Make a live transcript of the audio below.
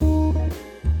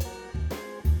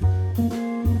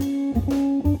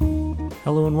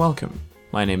Hello and welcome.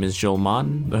 My name is Joel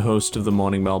Martin, the host of the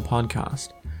Morning Bell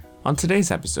podcast. On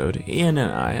today's episode, Ian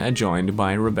and I are joined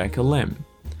by Rebecca Lim.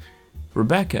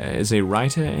 Rebecca is a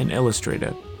writer and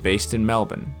illustrator based in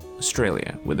Melbourne,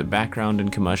 Australia, with a background in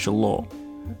commercial law.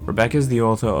 Rebecca is the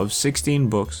author of 16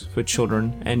 books for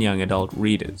children and young adult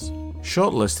readers.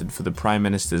 Shortlisted for the Prime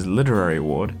Minister's Literary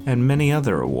Award and many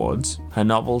other awards, her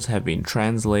novels have been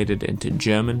translated into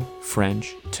German,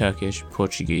 French, Turkish,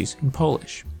 Portuguese, and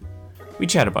Polish. We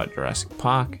chat about Jurassic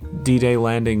Park, D-Day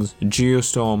landings,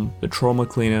 Geostorm, The Trauma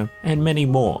Cleaner, and many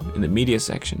more in the media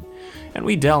section, and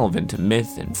we delve into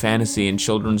myth and fantasy and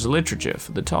children's literature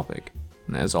for the topic.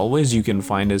 And as always, you can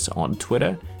find us on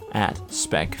Twitter at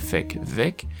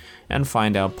SpecFicVic and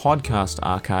find our podcast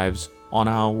archives on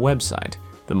our website,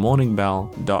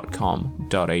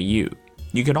 themorningbell.com.au.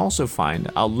 You can also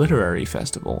find our literary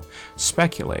festival,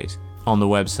 Speculate, on the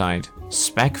website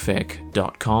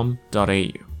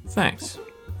specfic.com.au. Thanks,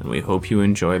 and we hope you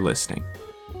enjoy listening.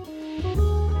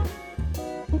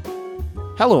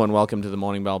 Hello and welcome to the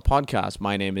Morning Bell podcast.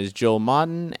 My name is Joel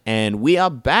Martin, and we are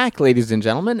back, ladies and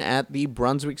gentlemen, at the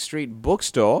Brunswick Street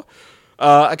bookstore.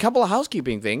 A couple of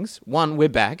housekeeping things. One, we're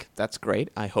back. That's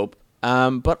great, I hope.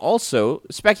 But also,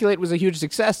 Speculate was a huge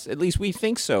success. At least we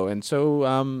think so, and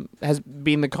so has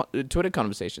been the Twitter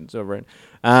conversations over it.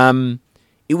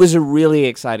 It was a really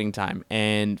exciting time,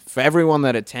 and for everyone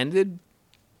that attended,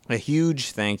 a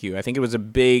huge thank you. I think it was a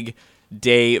big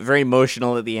day, very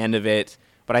emotional at the end of it,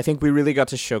 but I think we really got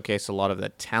to showcase a lot of the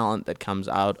talent that comes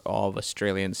out of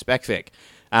Australian SpecFic.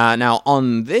 Now,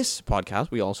 on this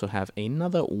podcast, we also have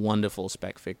another wonderful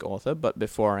SpecFic author, but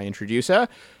before I introduce her,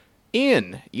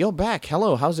 Ian, you're back.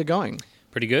 Hello, how's it going?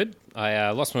 Pretty good. I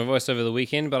lost my voice over the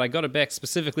weekend, but I got it back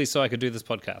specifically so I could do this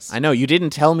podcast. I know, you didn't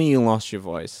tell me you lost your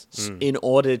voice in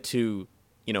order to,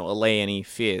 allay any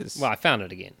fears. Well, I found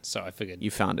it again, so I figured.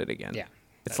 You found it again. Yeah.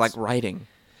 It's like writing.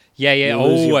 Yeah.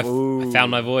 Ooh. I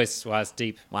found my voice. Wow, it's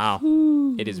deep. Wow.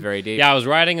 It is very deep. Yeah, I was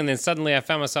writing, and then suddenly I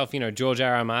found myself, George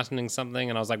R.R. Martining something,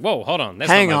 and I was like, whoa, hold on. That's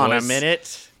Hang not my on voice. a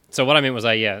minute. So what I meant was,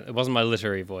 it wasn't my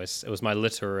literary voice. It was my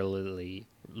literally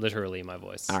my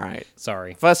voice. All right.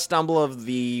 Sorry. First stumble of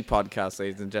the podcast,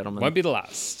 ladies and gentlemen. Won't be the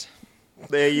last.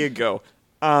 There you go.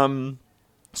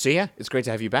 So yeah, it's great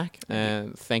to have you back.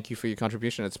 Thank you for your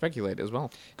contribution at Speculate as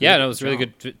well. It was really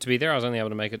good to be there. I was only able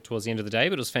to make it towards the end of the day,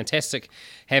 but it was fantastic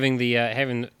having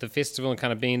the festival and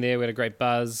kind of being there. We had a great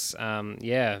buzz. A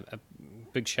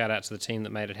big shout out to the team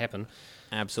that made it happen.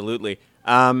 Absolutely.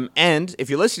 And if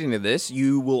you're listening to this,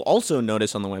 you will also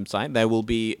notice on the website there will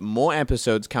be more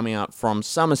episodes coming out from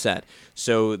Somerset.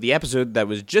 So the episode that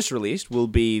was just released will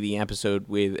be the episode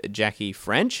with Jackie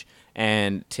French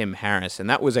and Tim Harris. And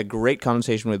that was a great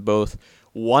conversation with both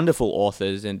wonderful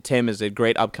authors. And Tim is a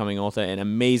great upcoming author and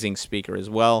amazing speaker as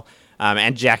well.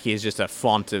 And Jackie is just a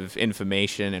font of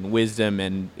information and wisdom.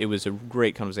 And it was a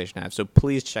great conversation to have. So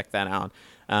please check that out.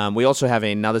 We also have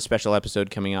another special episode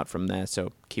coming out from there.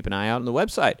 So keep an eye out on the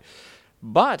website.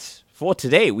 But for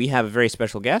today, we have a very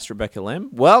special guest, Rebecca Lim.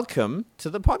 Welcome to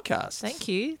the podcast. Thank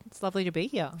you. It's lovely to be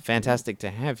here. Fantastic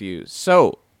to have you.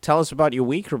 So tell us about your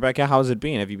week, Rebecca. How's it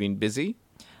been? Have you been busy?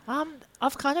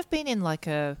 I've kind of been in like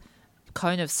a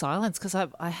cone of silence because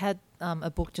I had a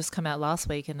book just come out last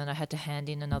week, and then I had to hand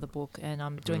in another book, and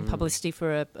I'm doing publicity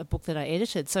for a book that I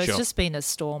edited. So It's just been a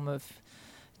storm of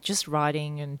just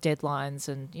writing and deadlines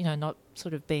and, not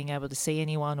sort of being able to see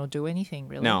anyone or do anything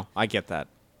really. No, I get that.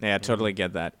 Yeah, I totally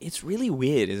get that. It's really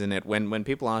weird, isn't it? When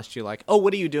people ask you like, oh,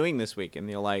 what are you doing this week? And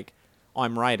you're like, oh,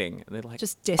 I'm writing. And they're like,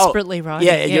 just desperately writing.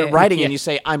 Yeah, you're writing and you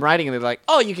say, I'm writing. And they're like,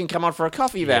 oh, you can come out for a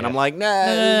coffee then. Yeah. I'm like,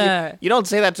 no. You don't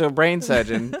say that to a brain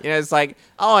surgeon. It's like,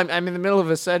 oh, I'm in the middle of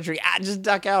a surgery. Just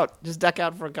duck out. Just duck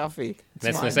out for a coffee.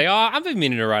 That's when they say, oh, I've been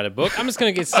meaning to write a book. I'm just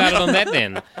going to get started on that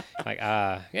then. Like,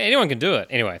 anyone can do it.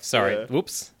 Anyway, sorry. Yeah.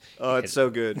 Whoops. Oh, it's so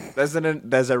good.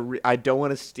 I don't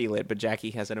want to steal it, but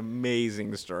Jackie has an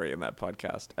amazing story in that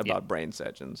podcast about brain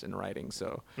surgeons and writing.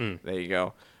 So there you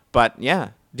go. But yeah,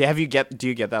 do you get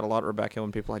that a lot, Rebecca,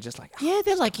 when people are just like, yeah,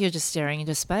 they're like, you're just staring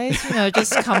into space,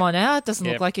 just come on out. It doesn't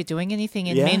look like you're doing anything.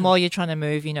 And meanwhile, you're trying to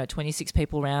move, 26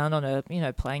 people around on a,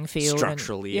 playing field.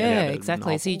 Structurally.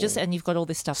 Exactly. So you've got all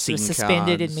this stuff sort of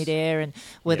suspended in midair, and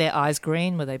were their eyes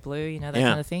green? Were they blue? That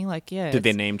kind of thing. Like, Did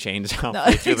their name change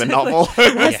halfway through the novel?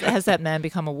 Has that man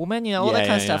become a woman? All that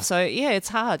kind of stuff. So it's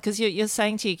hard because you're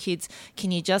saying to your kids,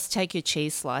 can you just take your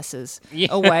cheese slices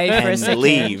away for a second?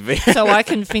 Leave. So I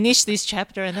can finish this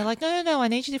chapter. And they're like, no, I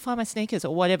need you to find my sneakers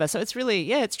or whatever. So it's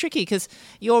really, it's tricky because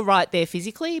you're right there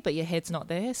physically, but your head's not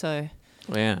there. So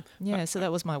Yeah. Yeah, so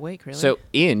that was my week, really. So,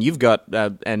 Ian, you've got,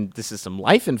 and this is some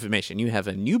life information. You have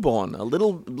a newborn, a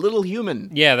little human.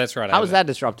 Yeah, that's right. How has that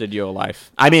disrupted your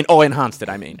life? I mean, enhanced it.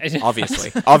 I mean,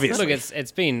 obviously. Look,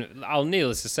 it's been.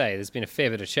 Needless to say, there's been a fair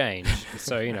bit of change.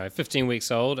 So 15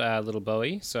 weeks old, little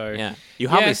Bowie. So yeah, you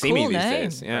hardly see me cool these name.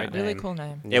 days. Yeah, Right. Really cool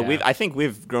name. yeah. I think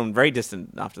we've grown very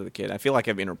distant after the kid. I feel like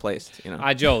I've been replaced.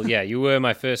 Joel, you were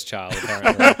my first child,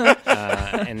 apparently.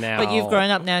 And now. But you've grown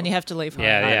up now and you have to leave home.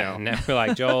 Yeah. And now we're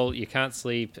like, Joel, you can't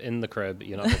sleep in the crib.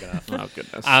 You're not big enough. Oh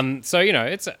goodness. So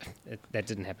that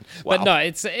didn't happen. Wow. But no,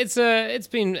 it's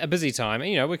been a busy time.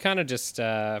 And, we're kind of just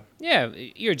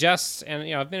you adjust,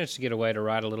 and I've managed to get away to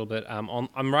ride a little bit.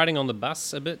 I'm riding on the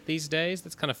bus a bit these days.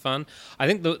 That's kind of fun. I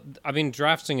think I've been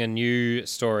drafting a new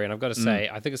story, and I've got to say,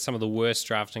 I think it's some of the worst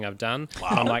drafting I've done. Wow.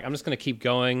 I'm like, I'm just going to keep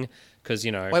going because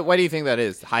Why do you think that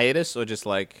is? Hiatus or just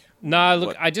like? No, look,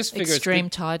 What? I just figure Extreme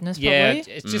it's tiredness, probably. yeah,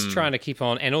 it's just trying to keep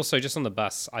on, and also just on the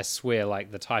bus, I swear,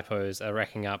 like the typos are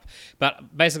racking up.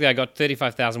 But basically, I got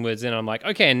 35,000 words in, and I'm like,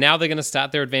 okay, and now they're going to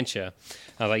start their adventure.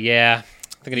 I was like, yeah,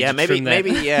 they're going to trim that.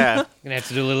 maybe yeah. Going to have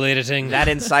to do a little editing. That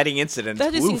inciting incident.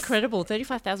 That is Oof. incredible.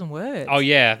 35,000 words. Oh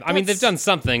yeah, I mean they've That's- done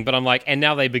something, but I'm like, and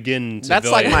now they begin to. That's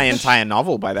like voyage. my entire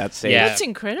novel by that stage. Yeah. That's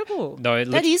incredible. No,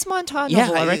 that is my entire Yeah,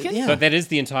 novel, I reckon. yeah. But that is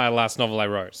the entire last novel I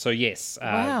wrote. So yes,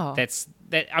 Wow. that's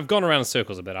that. I've gone around in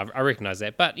circles a bit. I recognize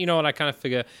that, but you know what? I kind of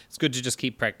figure it's good to just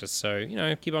keep practice. So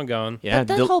keep on going. Yeah.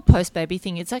 But that whole post-baby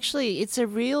thing, it's a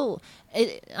real...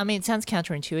 it sounds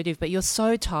counterintuitive, but you're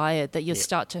so tired that you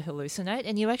start to hallucinate,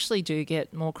 and you actually do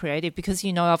get more creative because,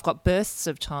 I've got bursts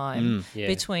of time Yeah.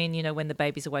 between, when the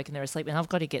baby's awake and they're asleep, and I've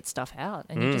got to get stuff out.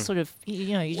 And you just sort of, you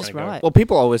just Wanna go. write. Well,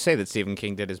 people always say that Stephen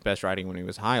King did his best writing when he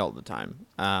was high all the time.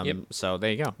 Yep. So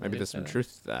there you go. Maybe did there's say some that.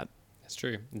 truth to that. That's true.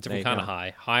 A There you different kind go.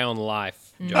 of high on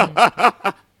life,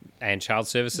 Joel. and child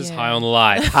services, Yeah. high on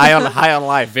life, High on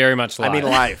life. very much life. I mean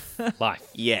life. life.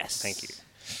 Yes. Thank you.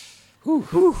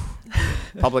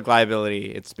 Public liability.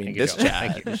 It's been Thank you, Joel.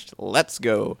 Thank discharged. Let's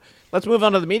go. Let's move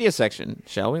on to the media section,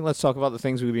 shall we? Let's talk about the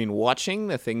things we've been watching,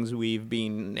 the things we've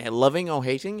been loving or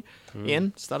hating.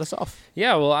 Ian, start us off.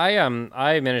 Yeah, well,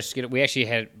 I managed to get it. We actually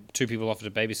had two people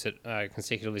offered to babysit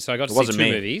consecutively, so I got to see wasn't two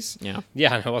me. movies. Yeah.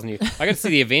 no, it wasn't you. I got to see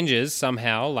the Avengers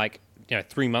somehow, like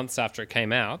 3 months after it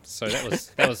came out. So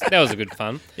that was a good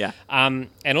fun. Yeah. And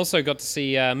also got to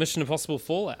see Mission Impossible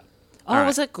Fallout. Oh, Alright.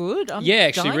 was that good? I'm Yeah,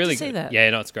 actually, dying really to see good. that. Yeah,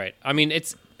 no, it's great. I mean,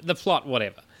 it's the plot,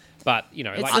 whatever, but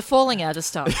It's the falling out of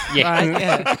stuff. Yeah. Right?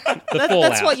 Yeah. the That's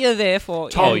Fallout. what you're there for.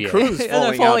 Tom yeah. Cruise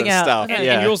Yeah, falling out of stuff. And,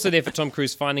 yeah. and you're also there for Tom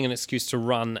Cruise finding an excuse to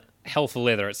run hell for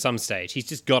leather at some stage. He's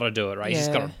just got to do it, right? He's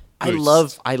just got Yeah. to.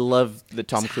 I love the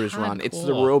Tom Cruise run. It's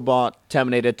the hardcore. robot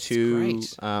Terminator 2. great.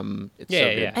 It's Yeah, so good.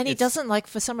 yeah. And he It's- doesn't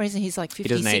for some reason he's like doesn't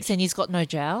 56 age. and he's got no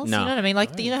jowls. No. You know what I mean?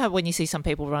 Like, you know how when you see some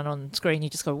people run on screen,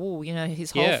 you just go, "Whoa!" His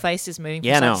whole Yeah. face is moving from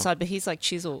Yeah, side no. to side, but he's like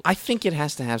chiseled. I think it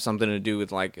has to have something to do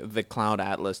with like the Cloud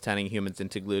Atlas turning humans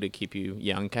into glue to keep you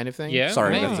young, kind of thing. Yeah,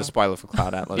 Sorry, maybe. that's a spoiler for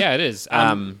Cloud Atlas. Yeah, it is.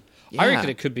 Yeah. I reckon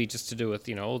it could be just to do with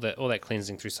all that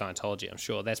cleansing through Scientology. I'm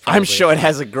sure that's. Probably I'm sure it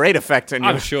has a great effect on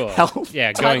your I'm sure. health.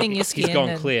 Yeah, Tightening your he's skin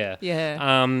gone and- clear.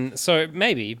 yeah. So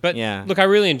maybe, but Yeah. look, I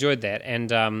really enjoyed that, and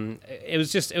it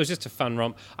was just a fun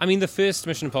romp. I mean, the first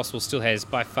Mission Impossible still has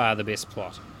by far the best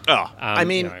plot. Oh, I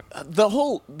mean, the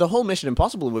whole Mission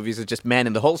Impossible movies are just man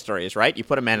in the hole stories, right? You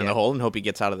put a man in the hole and hope he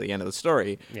gets out at the end of the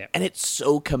story. Yeah. And it's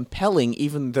so compelling,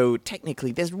 even though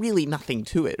technically there's really nothing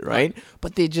to it, right?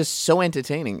 But they're just so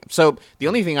entertaining. So the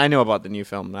only thing I know about the new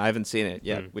film, and I haven't seen it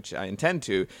yet, which I intend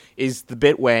to, is the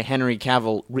bit where Henry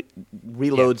Cavill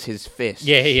reloads his fist.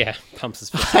 Yeah, pumps his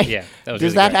fist. Yeah, that was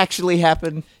Does really that great. actually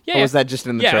happen? Yeah, Or was that just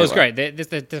in the yeah, trailer? it was great. There's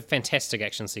the fantastic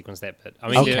action sequence that bit. I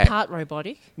mean, Okay. Part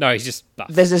robotic. no, he's just buff.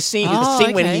 There's a scene,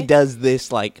 when he okay. does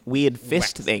this like weird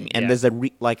fist Whack. thing, and Yeah. there's a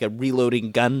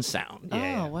reloading gun sound.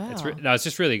 Yeah, Oh, wow. It's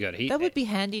just really good. That would be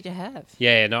handy to have.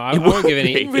 No, I won't give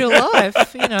any. In real life, I'm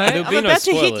be no about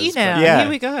to hit you spoilers, now. but- Yeah. Here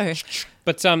we go.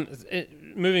 But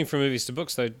moving from movies to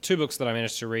books, though, two books that I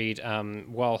managed to read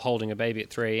while holding a baby at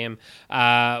 3 a.m.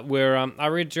 Were I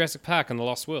read Jurassic Park and The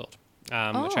Lost World, which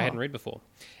I hadn't read before,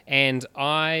 and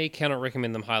I cannot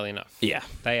recommend them highly enough. Yeah.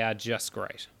 They are just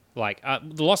great. Like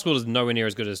The Lost World is nowhere near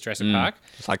as good as Jurassic Park.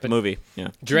 It's like the movie. Yeah.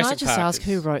 Jurassic Can I just Park ask is-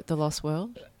 who wrote The Lost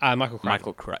World? Michael Crichton.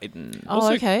 Michael Crichton.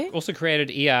 Oh, okay. Also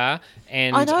created ER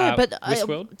and I know, but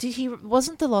Westworld.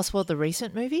 wasn't The Lost World the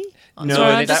recent movie? No,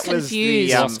 Sorry, I'm that just was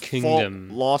confused. the Lost Kingdom.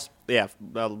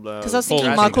 Because I was thinking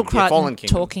Fallen Michael Kingdom. Yeah, Fallen Crichton,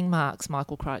 Kingdom. Talking Marks,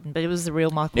 Michael Crichton, but it was the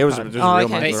real Michael It was- Crichton. it was the real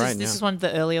okay. Michael This, Crichton, this yeah. is one of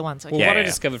the earlier ones. Okay. Well, what I Yeah.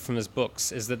 discovered from his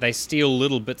books is that they steal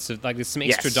little bits of, like, there's some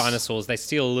extra Yes. dinosaurs. They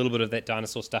steal a little bit of that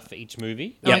dinosaur stuff for each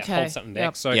movie. Yep. Like, hold something back.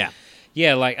 Yep. So, Yeah.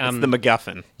 Yeah, like It's the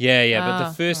MacGuffin. Yeah,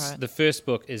 but alright. the first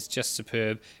book is just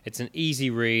superb. It's an easy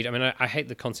read. I mean, I hate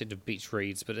the concept of beach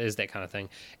reads, but it is that kind of thing,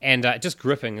 and just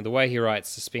gripping. The way he writes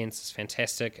suspense is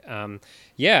fantastic.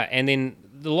 Yeah, and then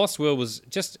The Lost World was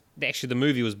just actually the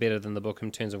movie was better than the book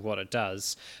in terms of what it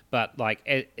does, but like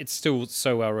it's still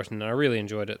so well written, and I really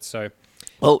enjoyed it. So.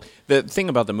 Well, the thing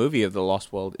about the movie of The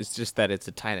Lost World is just that it's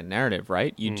a tighter narrative,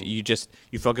 right? You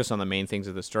focus on the main things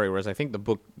of the story, whereas I think the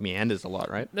book meanders a lot,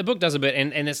 right? The book does a bit,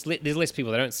 and there's less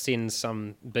people. They don't send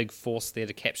some big force there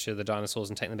to capture the dinosaurs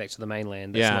and take them back to the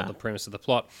mainland. That's not the premise of the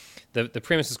plot. The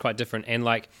premise is quite different, and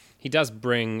like he does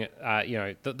bring,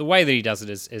 the way that he does it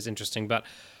is interesting. But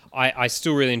I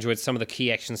still really enjoyed some of the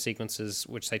key action sequences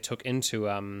which they took into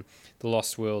The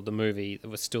Lost World, the movie, that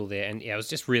was still there, and yeah, it was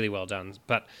just really well done.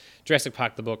 But Jurassic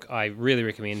Park, the book, I really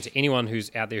recommend to anyone who's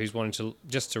out there who's wanting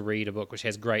to read a book which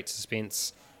has great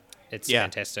suspense. It's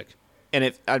fantastic.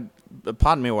 And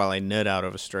pardon me while I nerd out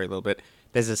over a story a little bit.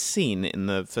 There's a scene in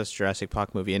the first Jurassic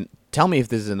Park movie, and tell me if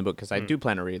this is in the book, because I do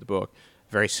plan to read the book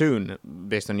very soon,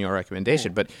 based on your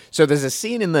recommendation. But so there's a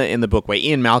scene in the book where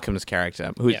Ian Malcolm's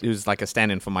character, who's like a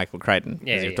stand-in for Michael Crichton,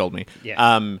 as you've told me,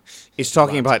 is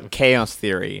talking about chaos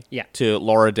theory to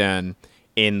Laura Dern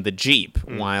in the Jeep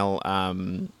while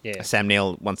Sam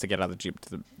Neill wants to get out of the Jeep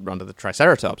to run to the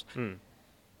Triceratops.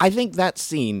 I think that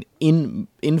scene in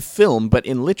film, but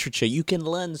in literature, you can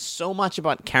learn so much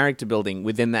about character building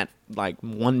within that like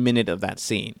 1 minute of that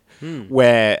scene,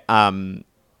 where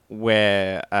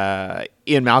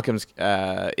Ian Malcolm's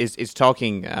is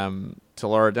talking to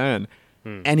Laura Dern,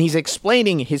 and he's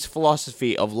explaining his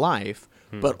philosophy of life,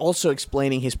 but also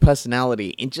explaining his personality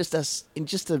in just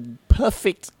a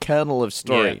perfect kernel of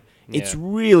story. Yeah. It's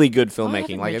really good I filmmaking.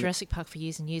 haven't Like read Jurassic Park for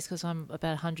years and years because I'm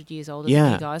about 100 years older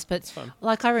than you guys. But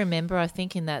like I remember, I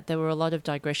think in that there were a lot of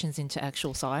digressions into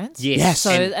actual science. Yes.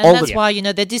 So and that's why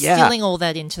they're distilling all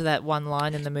that into that one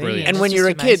line in the movie. Brilliant. and it's when just you're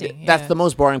a amazing. kid, that's the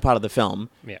most boring part of the film.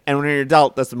 Yeah. And when you're an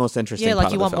adult, that's the most interesting Yeah, part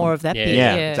like you of the want film. more of that Yeah, bit.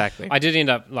 Yeah, Yeah, exactly. I did end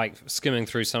up like skimming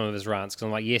through some of his rants because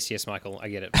I'm like, yes, Michael, I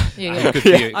get it. Yeah. Good for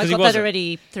you. 'Cause I he got was that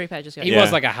already 3 pages ago. He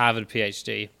was like a Harvard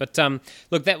PhD. But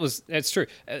look, that's true.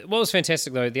 What was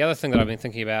fantastic, though, the other thing that I've been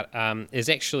thinking about is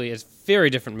actually a very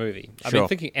different movie. I've been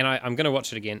thinking, and I'm going to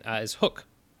watch it again, is Hook.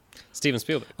 Steven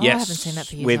Spielberg. Oh, I haven't seen that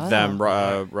for years with either.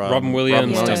 Robin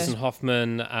Williams, Williams. Dustin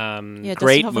Hoffman. Yeah,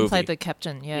 great Dustin Hoffman movie. played the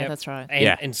captain. Yeah, Yep. that's right.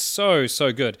 And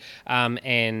so good. And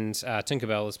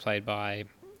Tinkerbell is played by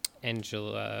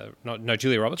Julia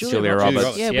Roberts. Julia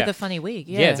Roberts. Yeah, with the funny wig.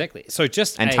 Yeah, exactly. So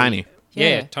just And tiny.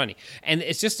 Yeah, tiny. And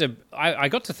it's just I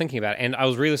got to thinking about it, and I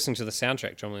was re-listening to the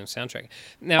soundtrack, John Williams soundtrack.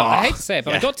 Now, I hate to say it,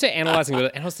 but I got to analysing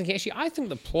it, and I was thinking, actually, I think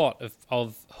the plot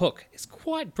of Hook is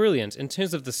quite brilliant in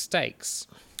terms of the stakes,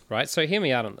 right? So hear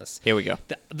me out on this. Here we go.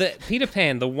 The Peter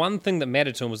Pan, the one thing that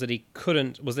mattered to him was that he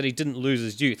didn't lose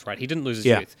his youth, right? He didn't lose his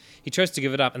youth. He chose to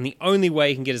give it up, and the only way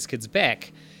he can get his kids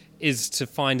back is to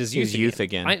find his youth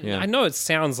again. I know it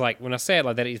sounds like, when I say it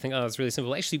like that, you think, oh, it's really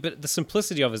simple. Actually, but the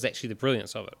simplicity of it is actually the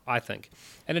brilliance of it, I think.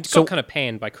 And it got kind of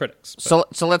panned by critics. So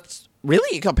let's...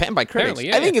 Really? It got panned by critics? Apparently,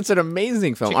 yeah, I think it's an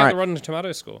amazing film. Check All out right. the Rotten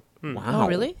Tomato score. Wow. Oh,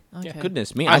 really? Okay.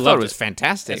 Goodness me. I I thought loved it was it.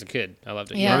 fantastic. As a kid, I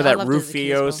loved it. Yeah. Remember I that loved it as a kid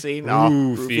as Rufio well.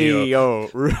 scene? Rufio.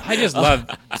 I just love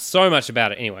so much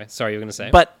about it. Anyway, sorry, you were going to say.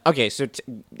 But, okay, so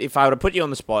if I were to put you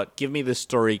on the spot, give me the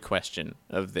story question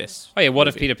of this. oh, yeah, what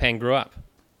if Peter Pan grew up?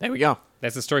 There we go.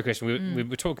 That's the story question. We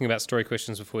were talking about story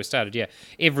questions before we started. Yeah,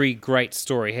 every great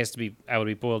story has to be able to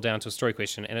be boiled down to a story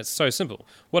question, and it's so simple.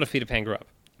 What if Peter Pan grew up?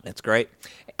 That's great.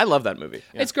 I love that movie.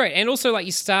 Yeah. It's great, and also like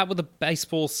you start with a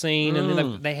baseball scene, and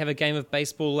then they have a game of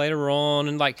baseball later on,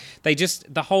 and like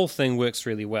the whole thing works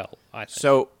really well. I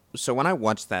think. So when I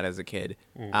watched that as a kid,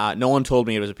 no one told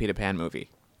me it was a Peter Pan movie.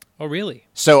 Oh, really?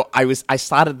 So I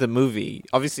started the movie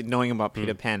obviously knowing about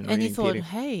Peter Pan, And you reading thought, Peter,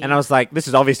 hey. and I was like, this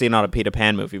is obviously not a Peter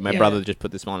Pan movie. My Yeah. brother just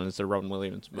put this on, and it's a Robin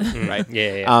Williams movie, right?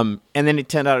 Yeah. And then it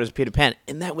turned out it was Peter Pan,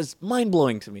 and that was mind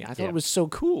blowing to me. I thought Yeah. it was so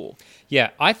cool. Yeah,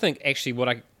 I think actually what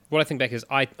I think back is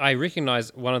I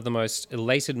recognize one of the most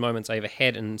elated moments I ever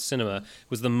had in cinema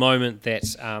was the moment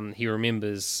that he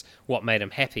remembers what made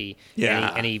him happy.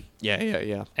 And he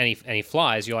and he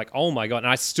flies. You're like, oh my god! And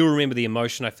I still remember the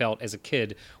emotion I felt as a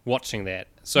kid watching that.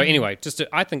 So anyway,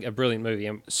 I think a brilliant movie,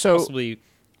 and So- possibly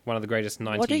one of the greatest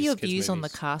 90s. What are your kids views on the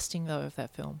movies. casting, though, of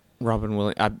that film? Robin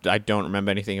Williams. I don't remember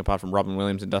anything apart from Robin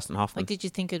Williams and Dustin Hoffman. Like, did you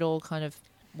think it all kind of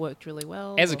worked really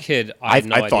well? As a or- kid, I had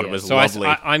no idea. thought it was so lovely.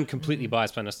 I'm completely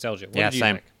biased by nostalgia. What Yeah, did you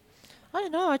same. think? I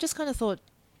don't know. I just kind of thought,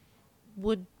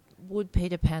 would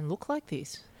Peter Pan look like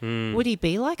this? Would he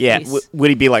be like yeah, this? would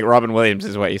he be like Robin Williams?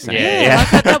 Is what you're saying? Yeah.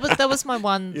 Yeah, like that was my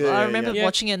one. Yeah, I yeah, remember yeah.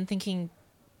 watching it and thinking,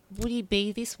 would he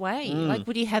be this way? Like,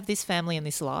 would he have this family and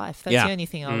this life? That's Yeah. the only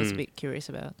thing I was a bit curious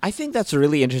about. I think that's a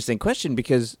really interesting question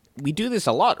because we do this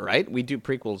a lot, right? We do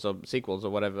prequels or sequels or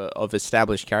whatever of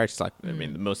established characters. Like, I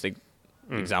mean, the most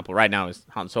example right now is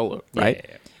Han Solo, right?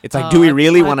 Yeah. It's like, do we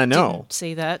really I want to know? didn't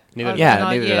see that. Neither I- did Yeah, and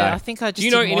neither did I. I think I just Do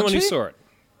you know didn't want anyone who to. saw it?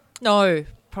 No,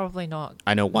 probably not.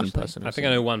 I know one Actually. person. I who's think seen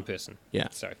I it. know one person. Yeah.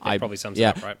 So that probably sums it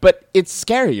up, right? But it's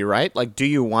scary, right? Like, do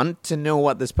you want to know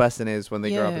what this person is when they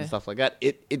grow up and Yeah. stuff like that?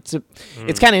 It's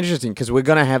kind of interesting because we're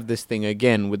gonna have this thing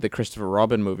again with the Christopher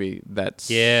Robin movie that's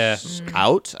Yeah.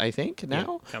 out, I think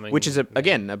now, coming, which is yeah.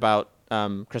 again about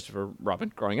Christopher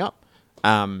Robin growing up,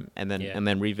 and then Yeah. and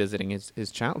then revisiting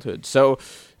his childhood. So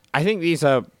I think these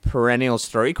are perennial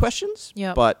story questions,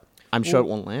 Yep. but I'm sure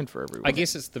Well, it won't land for everyone. I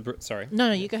guess it's sorry.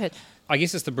 No, you go ahead. I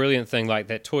guess it's the brilliant thing, like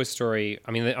that Toy Story.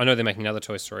 I mean, I know they're making another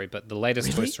Toy Story, but the latest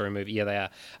Toy Really? Story movie, yeah, they are.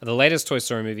 The latest Toy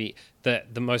Story movie, the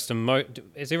most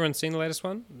has everyone seen the latest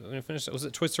one? When it finished, was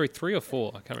it Toy Story 3 or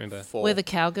 4? I can't remember. Where the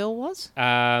cowgirl was?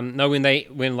 No,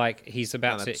 when like he's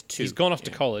about No, to, that's 2, he's gone off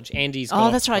to yeah. college. Andy's gone Oh,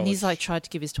 off that's to right. And he's college. like tried to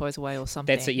give his toys away or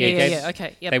something. That's it. Yeah, yeah.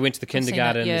 Okay. Yep. They went to the I've seen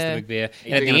that, kindergarten. There's yeah. the big bear. You're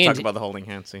And at going the to end, talk about the holding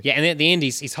hands scene. yeah, and at the end,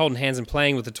 he's holding hands and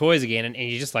playing with the toys again, and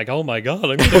you're just like, oh my god,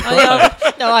 I'm gonna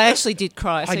No, I actually did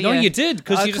cry. So I know yeah. you did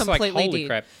because I you're just like, completely holy did.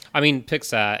 crap. I mean,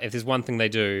 Pixar, if there's one thing they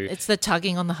do, It's the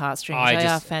tugging on the heartstrings. I They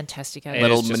just- are fantastic at It it.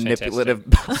 Little is just manipulative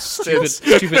stupid, bastards.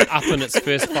 stupid up in its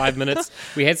first 5 minutes.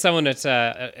 We had someone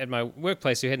at my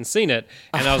workplace who hadn't seen it,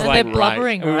 and I was And like, they're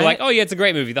blubbering, and we were right? like, oh yeah, it's a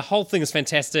great movie. The whole thing is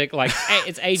fantastic. Like,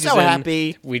 it's ages So in.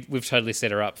 happy. We've totally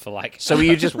set her up for like. So were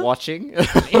you just watching?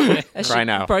 And Cry she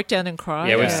now. broke down and cried.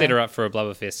 Yeah, we've set her up for a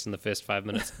blubberfest in the first 5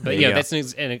 minutes. But There you yeah, go. that's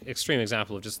an extreme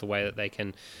example of just the way that they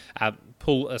can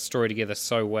pull a story together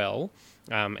so well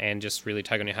and just really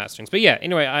tug on your heartstrings. But yeah,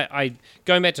 anyway, I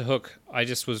going back to Hook, I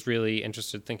just was really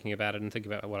interested thinking about it and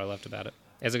thinking about what I loved about it.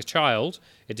 As a child,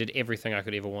 it did everything I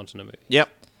could ever want in a movie. Yep.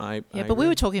 Yeah, but we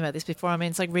were talking about this before. I mean,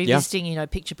 it's like revisiting,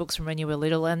 picture books from when you were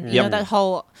little, and you Yep. know that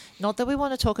whole. Not that we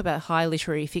want to talk about high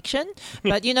literary fiction,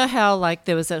 but you know how like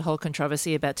there was that whole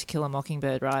controversy about To Kill a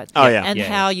Mockingbird, right? Oh, yeah. and Yeah.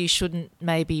 how you shouldn't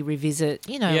maybe revisit,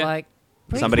 Yeah. like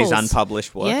Somebody's prequels.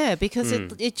 unpublished work. Yeah, because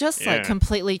it just Yeah. like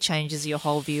completely changes your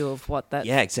whole view of what that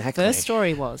Yeah, exactly. first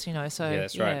story was. So Yeah,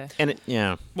 that's right. And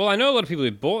yeah. Well, I know a lot of people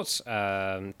who bought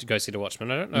to go see The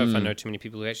Watchmen. I don't know if I know too many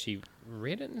people who actually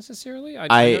read it necessarily. I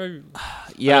know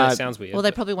Yeah. it sounds weird. Well, they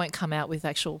but- probably won't come out with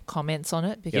actual comments on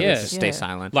it because Yeah. Just stay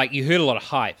silent. like you heard a lot of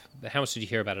hype. But how much did you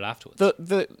hear about it afterwards?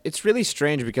 It's really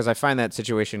strange because I find that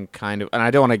situation kind of, and I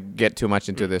don't want to get too much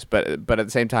into this, but at the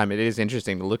same time, it is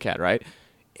interesting to look at, right?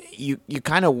 You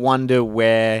kind of wonder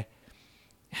where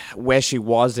she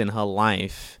was in her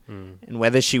life and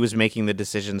whether she was making the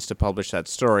decisions to publish that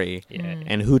story Yeah.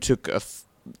 and who took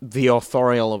the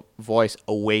authorial voice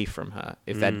away from her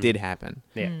if that did happen.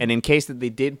 Yeah. And in case that they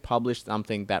did publish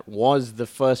something that was the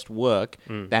first work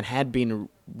that had been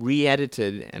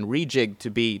re-edited and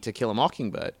rejigged to Kill a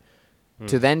Mockingbird,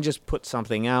 to then just put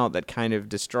something out that kind of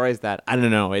destroys that, I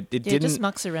don't know. It yeah, didn't. just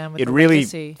mucks around with It the really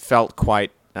legacy. felt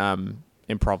quite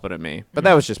improper to me, but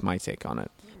that was just my take on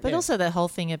it. But Yeah. also that whole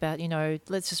thing about,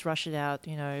 let's just rush it out,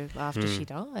 after she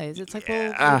dies. It's like,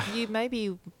 Yeah. well, you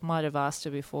maybe might have asked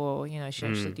her before, she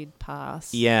actually did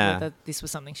pass. Yeah. Whether this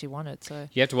was something she wanted. So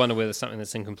You have to wonder whether something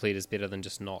that's incomplete is better than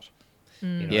just not. You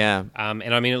know? Yeah.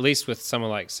 And I mean, at least with someone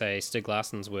like, say, Stieg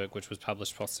Larsson's work, which was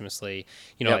published posthumously,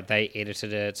 Yep. like they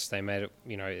edited it, they made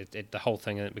it, the whole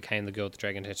thing, and it became The Girl with the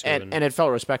Dragon Tattoo. And it felt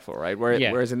respectful, right?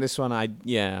 Yeah. Whereas in this one,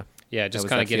 yeah, that just was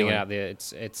kind that of getting it feeling. out there.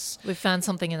 It's we've found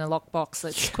something in a lockbox.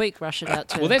 Let's quick rush it out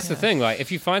to. well, that's the thing. Like,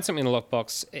 if you find something in a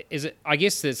lockbox, is it? I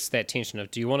guess it's that tension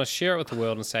of, do you want to share it with the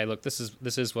world and say, look, this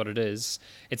is what it is.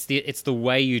 It's the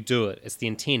way you do it. It's the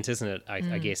intent, isn't it?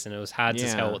 I guess, and it was hard to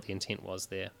Yeah. tell what the intent was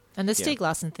there. And the Yeah. Stieg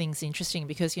Larsson thing's interesting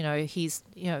because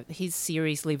his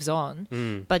series lives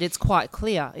on, but it's quite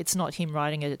clear it's not him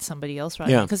writing it; it's somebody else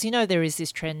writing Yeah. it. Because there is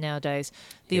this trend nowadays: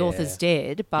 the Yeah. author's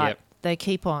dead, but Yep. they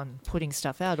keep on putting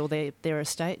stuff out, or their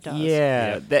estate does.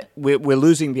 Yeah, Yeah. that we're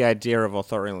losing the idea of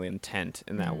authorial intent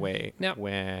in that way. Now-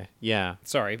 where yeah,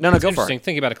 Sorry. No, it's go for interesting.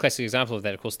 Think about a classic example of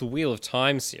that, of course, the Wheel of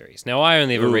Time series. Now, I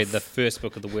only ever read the first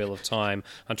book of the Wheel of Time.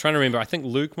 I'm trying to remember. I think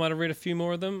Luke might have read a few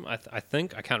more of them. I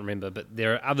think. I can't remember. But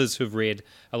there are others who've read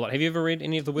a lot. Have you ever read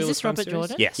any of the Wheel Is this of Time Robert series?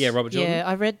 Jordan? Yes. Yeah, Robert Jordan. Yeah,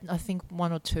 I read I think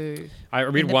one or two. I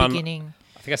in read the one. beginning.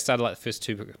 I think I started like the first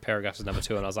two paragraphs of number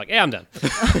 2, and I was like, yeah, I'm done.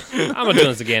 I'm not doing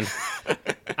this again.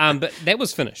 But that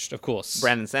was finished, of course.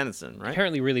 Brandon Sanderson, right?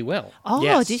 Apparently really well. Oh,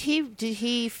 Yes. did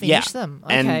he finish them?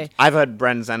 Okay. And I've heard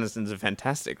Brandon Sanderson's a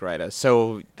fantastic writer.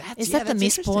 So that's Is that the that's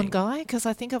Mistborn interesting. guy? Because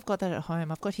I think I've got that at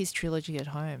home. I've got his trilogy at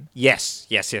home. Yes.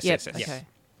 Okay.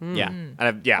 Yeah, and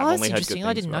I've Oh, only that's heard good interesting. I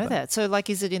things didn't about know that. So, like,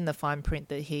 is it in the fine print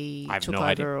that he I have took no over?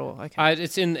 idea. Or okay,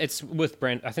 It's with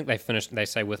Brand. I think they finished. They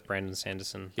say with Brandon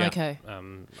Sanderson. Yeah. okay,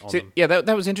 On See, them. yeah,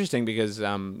 that was interesting because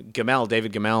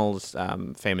David Gamel's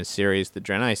famous series, the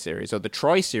Draenei series, or the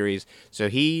Troy series. So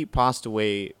he passed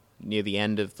away near the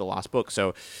end of the last book,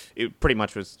 so it pretty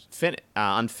much was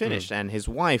unfinished. And his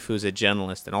wife, who's a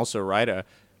journalist and also a writer,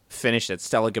 finished it,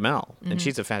 Stella Gamel, and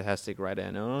she's a fantastic writer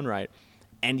in her own right.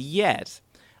 And yet,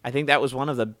 I think that was one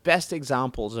of the best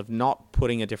examples of not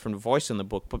putting a different voice in the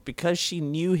book, but because she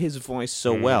knew his voice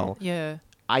so well, yeah,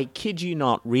 I kid you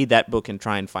not, read that book and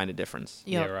try and find a difference.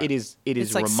 yeah. right. It is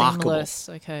It's like remarkable. seamless.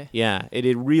 Okay. Yeah,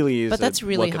 it really is. But that's a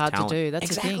really work of hard to talent. do. That's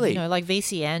the exactly. thing. You know, like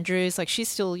VC Andrews, like she's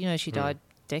still, you know, she died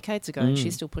decades ago and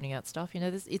she's still putting out stuff. You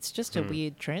know, it's just a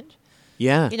weird trend.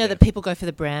 Yeah. You know, that people go for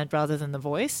the brand rather than the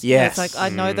voice. You know, Yes. it's like,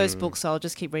 I know those books, so I'll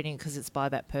just keep reading it because it's by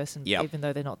that person, Yep. even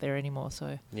though they're not there anymore.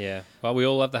 So, Yeah. Well, we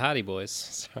all love the Hardy Boys.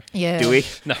 So. yeah. Do we?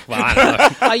 No, well, I don't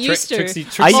know. I used to. Trixie,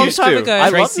 I Long used time to. ago. I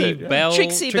loved Tracy it. Bell.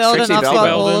 Trixie Belden, Trixie I've got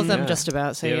all of Belden, them yeah. just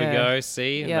about. So, There yeah. we go.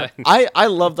 See? Yeah. I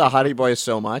love the Hardy Boys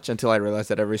so much until I realized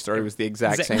that every story was the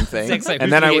exact same thing. exact same. And Who's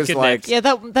then I gonna was get like,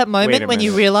 kidnapped? Yeah, that moment when you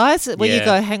minute. realise it, where you Yeah.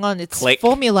 go, hang on, it's Click.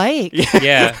 formulaic.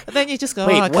 Yeah. And then you just go,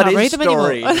 wait, oh, I what can't read is them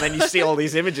story? anymore. And then you see all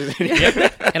these images.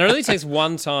 And it only takes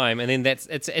one time, and then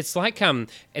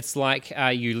it's like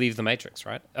you leave the Matrix,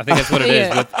 right? I think that's what it is.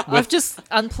 Yeah. With, I've just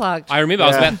unplugged. I remember I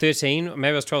was Yeah. about 13,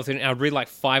 maybe I was 12, 13, and I'd read like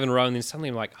 5 in a row, and then suddenly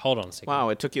I'm like, hold on a second. Wow,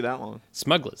 it took you that long.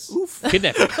 Smugglers.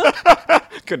 Kidnapping.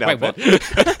 Couldn't Wait, help what?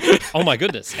 it. Oh my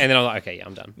goodness. And then I'm like, okay, yeah,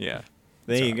 I'm done. Yeah.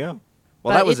 There you go.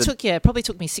 Well, But that was it probably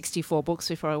took me 64 books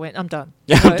before I went, I'm done.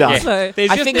 Yeah, I'm done. So, There's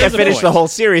I just- think I there's a finished point. the whole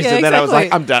series, Yeah, and then I was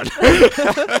like, exactly. I'm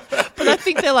done. but I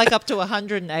think they're like up to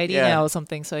 180 Yeah. now or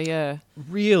something. So yeah.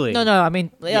 Really? No, I mean,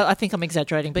 I think I'm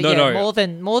exaggerating, but No, yeah,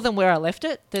 no. more than where I left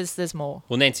it. There's more.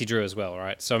 Well, Nancy Drew as well,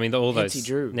 right? So I mean, all those Nancy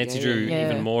Drew. Nancy Yeah, Drew, yeah.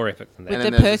 even more epic than that. With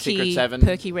then the there's the Secret Seven.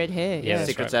 perky red hair. Yeah, Yeah. that's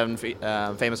Secret right.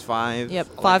 Seven, Famous Five. Yep.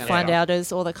 all that 5 kind of find stuff.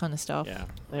 outers, all that kind of stuff. Yeah.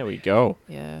 There we go.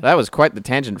 Yeah. That was quite the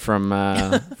tangent from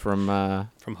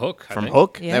From Hook. I from think.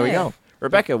 Hook. There we Yeah. go.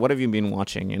 Rebecca, what have you been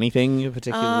watching? Anything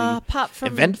particularly Apart from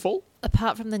eventful?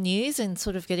 the news and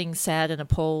sort of getting sad and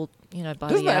appalled, you know, by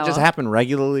Doesn't the that hour. just happen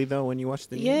regularly though when you watch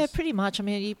the news? Yeah, pretty much. I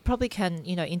mean, you probably can,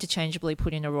 you know, interchangeably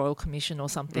put in a royal commission or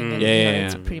something, and Yeah, you know, yeah,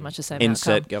 it's yeah. pretty much the same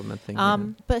Insert outcome. government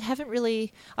thing. But haven't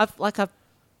really.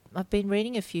 I've been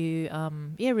reading a few,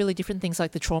 really different things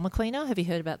like the Trauma Cleaner. Have you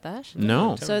heard about that?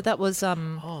 No. So that was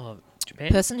Oh, Japan.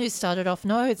 person who started off.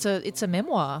 No, it's a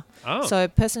memoir. Oh. So a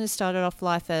person who started off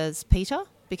life as Peter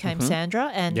became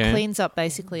Sandra and Yeah. cleans up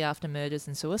basically after murders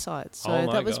and suicides. So Oh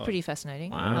my that was God. pretty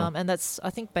fascinating. Wow. And that's I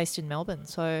think based in Melbourne.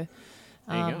 So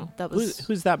There you go. that was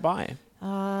Who's that by?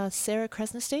 Sarah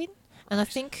Krasnostein, and I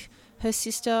think her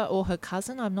sister or her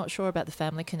cousin. I'm not sure about the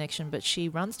family connection, but she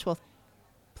runs 12th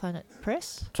Planet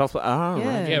Press. 12th. Oh,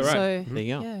 Yeah, right. Yeah, right. So, There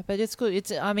you go. yeah, but it's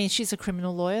good. I mean, she's a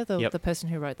criminal lawyer, Yep. the person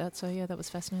who wrote that. So yeah, that was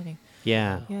fascinating.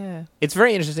 Yeah. Yeah, It's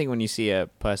very interesting when you see a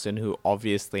person who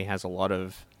obviously has a lot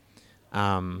of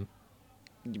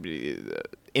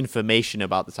information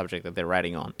about the subject that they're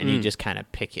writing on, and you just kind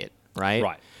of pick it, right?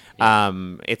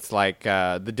 Right. It's like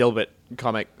the Dilbert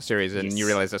comic series, and Yes. you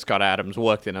realize that Scott Adams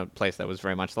worked in a place that was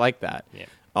very much like that. Yeah.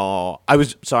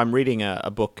 I'm reading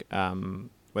a book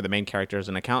where the main character is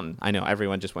an accountant. I know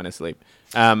everyone just went to sleep,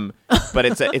 but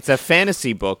it's a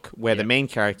fantasy book where the main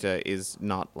character is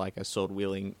not like a sword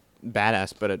wielding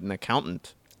badass, but an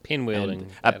accountant. Pen wielding.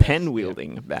 And a pen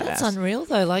wielding badass. that's unreal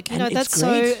though. Like you And know, it's that's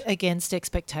great. so against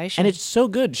expectation. And it's so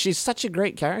good. She's such a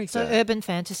great character. so urban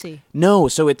fantasy. No,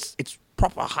 so it's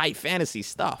proper high fantasy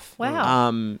stuff. Wow.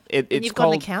 And And it's you've got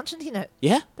an called accountant in it.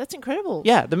 yeah. That's incredible.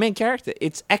 Yeah, the main character.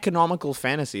 It's economical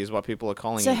fantasy is what people are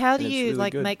calling it. So how do and it's you really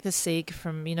like good. make the seek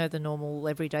from the normal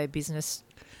everyday business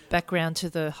background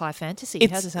to the high fantasy? How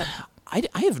It's- does that?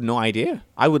 I have no idea.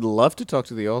 I would love to talk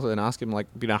to the author and ask him, like,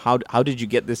 how did you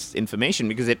get this information?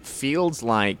 Because it feels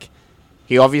like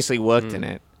he obviously worked in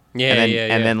it. Yeah, and then, yeah, And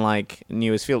yeah. then, like,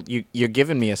 knew his field. You're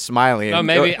giving me a smiley. No, and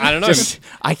maybe- I don't know.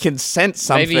 I can sense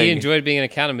something. Maybe he enjoyed being an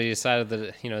accountant, but he decided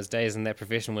that his days in that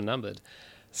profession were numbered.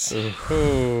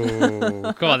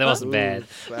 Ooh. God, that wasn't bad.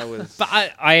 That was. But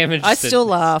I am I interested. still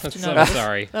laughed. So No,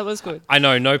 sorry. that was good. I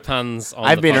know, no puns on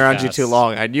I've the been around you podcast. too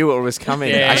long. I knew it was coming.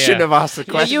 Yeah, I shouldn't yeah. have asked the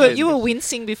Yeah, question. you were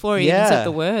wincing before he even Yeah. said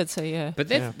the word. So yeah. But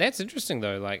that's interesting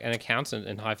though, like an accountant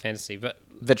in high fantasy. But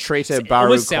The traitor it Baru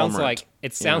always sounds Cormorant. like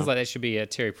like that should be a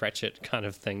Terry Pratchett kind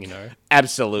of thing,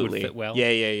 Absolutely. would fit well. Yeah.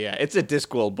 It's a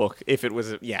Discworld book. If it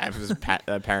was, a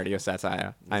parody or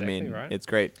satire. I Exactly mean, right. it's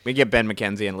great. We get Ben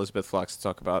McKenzie and Elizabeth Flux to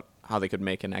talk about how they could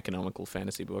make an economical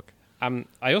fantasy book.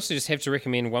 I also just have to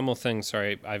recommend one more thing.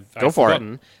 Sorry, I've Go for it.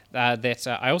 forgotten that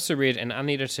I also read an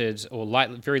unedited or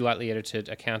very lightly edited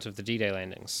account of the D-Day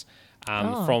landings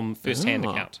from first-hand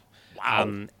account.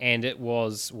 Wow. And it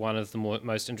was one of the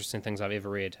most interesting things I've ever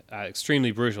read.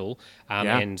 Extremely brutal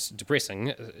and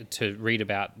depressing to read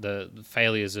about the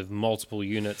failures of multiple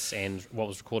units and what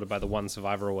was recorded by the one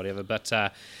survivor or whatever. But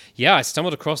I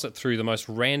stumbled across it through the most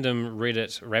random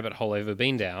Reddit rabbit hole I've ever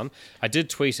been down. I did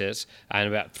tweet it, and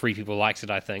about 3 people liked it,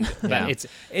 I think. But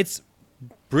it's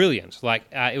brilliant. Like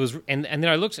it was, and then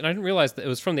I looked and I didn't realize that it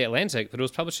was from the Atlantic, but it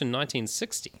was published in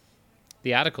 1960.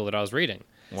 The article that I was reading.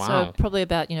 Wow. So probably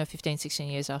about 15, 16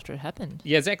 years after it happened.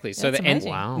 Yeah, exactly. So That's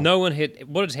amazing. Wow. no one had.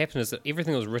 What had happened is that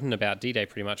everything that was written about D-Day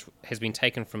pretty much has been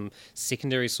taken from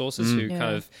secondary sources who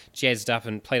kind of jazzed up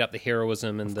and played up the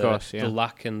heroism and the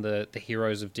luck and the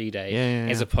heroes of D-Day,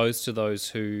 as opposed to those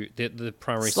who the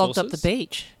primary Slogged sources. up the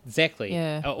beach. Exactly.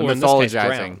 Yeah. Or The in this case,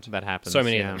 mythologizing drowned. that happens. So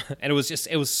many of them. And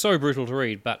it was so brutal to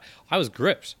read, but I was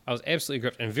gripped. I was absolutely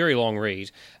gripped, and a very long read.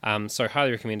 So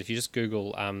highly recommend if you just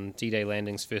Google D-Day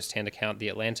landings first-hand account, The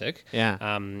Atlantic.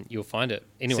 Yeah. You'll find it.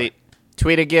 Anyway. See,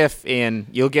 tweet a GIF in,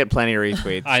 you'll get plenty of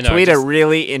retweets. I know, Tweet a just-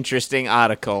 really interesting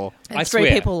article. And I 3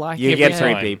 swear. people like You it. get Every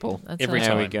 3 time. people. That's Every right.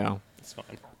 There we time. go. It's fine.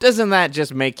 Doesn't that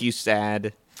just make you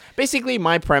sad? Basically,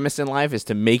 my premise in life is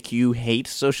to make you hate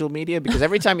social media because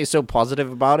every time you're so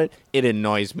positive about it, it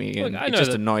annoys me. And Look, I it know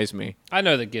just that- annoys me. I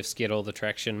know that GIFs get all the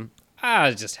traction.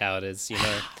 It's just how it is,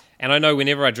 And I know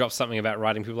whenever I drop something about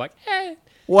writing, people are like,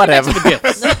 Whatever.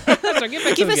 GIFs. So get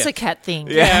back Give to the us a GIF. cat thing.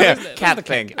 Yeah, the cat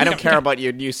thing. I don't care about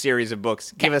your new series of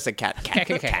books. Give us a cat. Cat.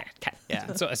 Yeah.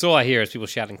 That's all I hear is people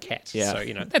shouting cat. Yeah.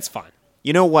 So, that's fine.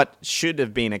 You know what should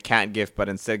have been a cat GIF, but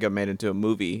instead got made into a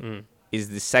movie? Is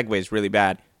the segue is really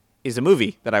bad. Is a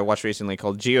movie that I watched recently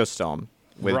called Geostorm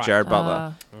with Right. Jared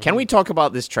Butler. Can we talk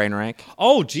about this train wreck?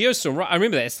 Oh, Geostorm. Right. I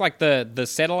remember that. It's like the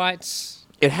satellites.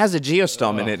 It has a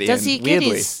geostorm in it. Does Ian, he get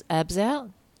weirdly. his abs out?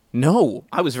 No,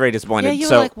 I was very disappointed. Yeah, you were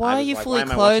so like, why I are was you like, fully why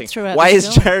am I clothed watching- throughout Why the is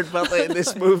film? Jared Butler in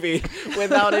this movie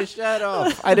without his shirt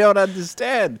off? I don't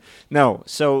understand. No,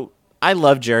 so I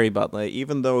love Jerry Butler,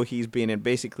 even though he's been in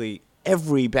basically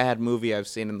every bad movie I've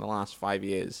seen in the last 5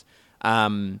 years.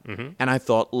 And I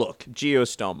thought, look,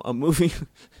 Geostorm, a movie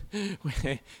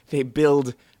where they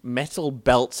build metal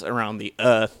belts around the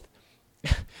Earth.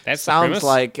 That's the Sounds premise?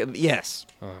 like, yes.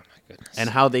 Oh, my goodness. And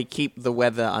how they keep the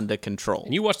weather under control.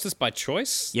 And you watched this by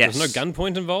choice? Yes. There's no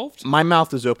gunpoint involved? My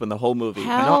mouth was open the whole movie.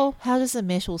 How does the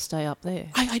metal stay up there?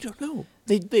 I don't know.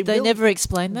 They They never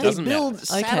explain that. they Doesn't build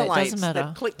matter. Okay, satellites doesn't matter.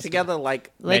 that click together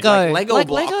like Lego. like Lego Like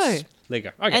blocks. Lego. Lego.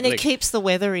 Okay, And Lego. it keeps the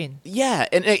weather in. Yeah,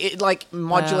 and it like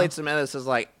modulates them, and it says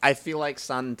like, I feel like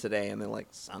sun today, and they're like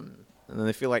sun, and then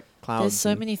they feel like clouds. There's so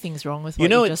and- many things wrong with what You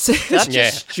know, you it's just said. such Yeah.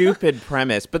 a stupid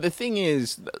premise. But the thing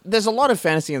is, there's a lot of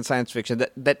fantasy and science fiction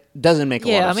that doesn't make a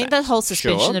lot Yeah, of I mean sense. that whole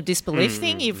suspension Sure. of disbelief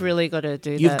thing. You've really got to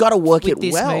do. You've that gotta work with it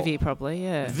this well. movie, probably.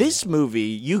 Yeah. This movie,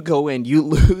 you go in, you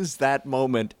lose that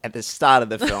moment at the start of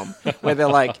the film where they're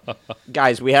like,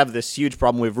 guys, we have this huge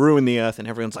problem. We've ruined the Earth. And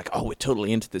everyone's like, oh, we're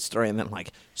totally into this story. And then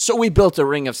like, so we built a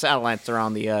ring of satellites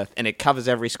around the Earth and it covers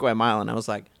every square mile. And I was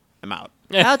like, I'm out.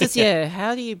 How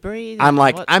do you breathe? I'm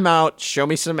like, What- I'm out. Show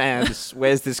me some ads.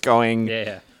 Where's this going?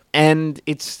 Yeah. And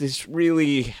it's this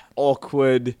really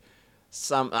awkward.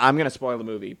 I'm going to spoil the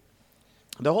movie.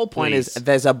 The whole point is Please.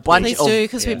 there's a bunch Please of do,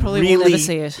 because we probably really, will never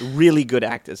see it. really good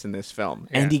actors in this film.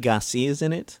 Yeah. Andy Garcia's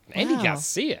in it. Andy Wow.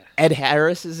 Garcia. Ed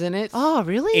Harris is in it. Oh,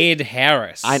 really? Ed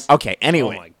Harris. Okay,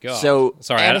 anyway. Oh my god. So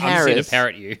sorry, Ed I'm just here to Harris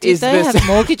parrot you. Did is they this- have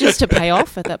mortgages to pay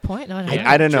off at that point? I don't know.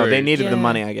 Yeah. I don't know. True. They needed the Yeah.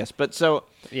 money, I guess. But so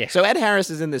Ed Harris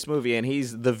is in this movie, and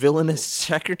he's the villainous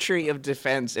Secretary of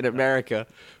Defense in America,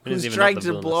 It is who's even trying not the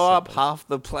to villainous blow up Secretary. half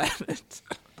the planet,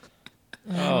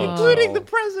 Oh. including the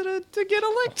president, to get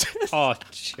elected. Oh,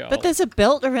 But there's a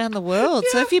belt around the world,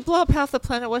 so if you blow up half the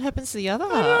planet, what happens to the other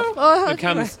half? Oh,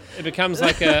 it becomes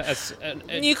like a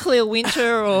nuclear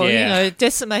winter, or Yeah.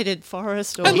 decimated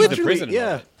forest, or I he's the literally, president of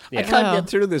yeah. it. Yeah. I can't Wow. get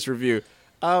through this review.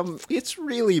 It's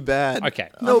really bad. Okay.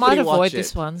 I Nobody might avoid watch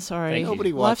this it. one. Sorry, Thank you.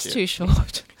 Nobody watch life's it. too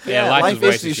short. Yeah, life is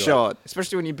way too too short.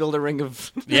 especially when you build a ring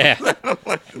of Yeah.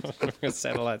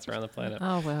 Satellites around the planet.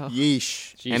 Oh well.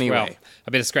 yeesh. Jeez, Anyway, well, I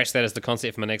better scratch that as the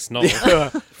concept for my next novel.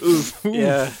 oof.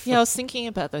 Yeah. Yeah, I was thinking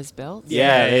about those belts.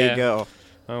 Yeah, there yeah. you go.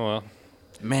 Oh well.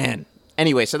 Man.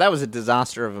 Anyway, so that was a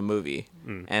disaster of a movie,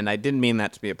 and I didn't mean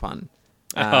that to be a pun.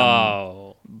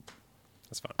 Oh.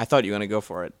 That's fine. I thought you were going to go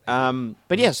for it.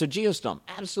 But yeah, so Geostorm,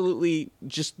 absolutely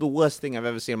just the worst thing I've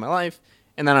ever seen in my life.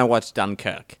 And then I watched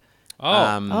Dunkirk.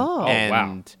 Oh. Oh. And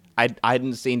wow. I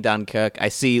hadn't seen Dunkirk. I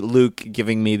see Luke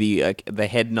giving me the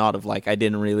head nod of like, I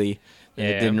didn't really and it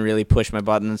Yeah. didn't really push my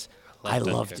buttons. I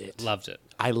loved it. Loved it.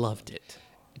 I loved it.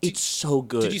 It's so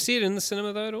good. Did you see it in the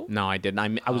cinema though at all? No, I didn't.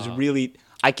 I was really.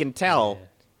 I can tell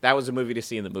that was a movie to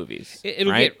see in the movies.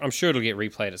 It'll right? I'm sure it'll get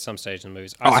replayed at some stage in the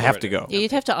movies. I saw have it. to go. Yeah,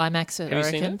 you'd have to IMAX it, Have I you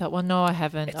seen reckon. it? That one, no, I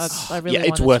haven't. I really Yeah,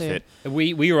 it's wanted worth to.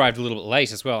 it. We arrived a little bit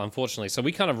late as well, unfortunately. So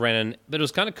we kind of ran in, but it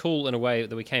was kind of cool in a way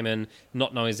that we came in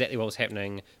not knowing exactly what was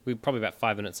happening. We were probably about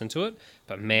 5 minutes into it,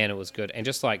 but man, it was good. And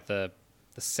just like the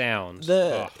sound.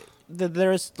 There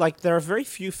are very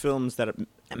few films that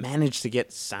manage to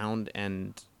get sound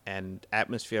and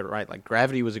atmosphere right. Like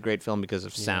Gravity was a great film because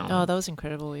of sound. Oh, that was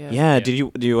incredible, yeah. Yeah, did you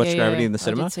watch Yeah, Gravity yeah, in the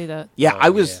cinema? I did see that. Yeah, Oh, I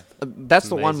was. yeah. That's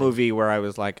the one Amazing. movie where I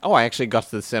was like, oh, I actually got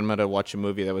to the cinema to watch a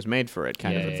movie that was made for it,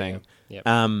 kind of a thing.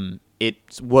 Yeah. It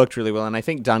worked really well, and I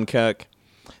think Dunkirk.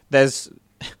 There's.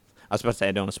 I was about to say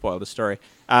I don't want to spoil the story.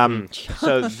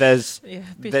 So there's. Yeah,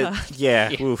 a bit there- hard. yeah,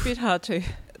 A oof. bit hard to.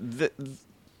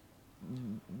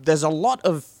 There's a lot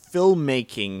of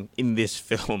filmmaking in this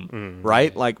film,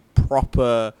 right? Like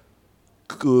proper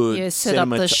good. Yeah, set up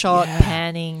the shot,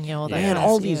 panning, all that. Man, kind of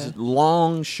all stuff, these yeah.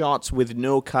 long shots with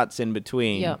no cuts in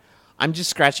between. Yeah. I'm just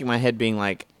scratching my head being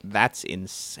like, that's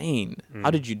insane. How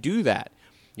did you do that?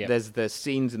 Yep. There's the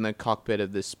scenes in the cockpit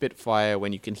of the Spitfire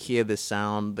when you can hear the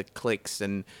sound, the clicks,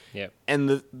 and Yep.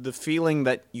 and the feeling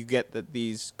that you get that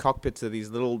these cockpits are these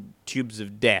little tubes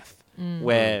of death,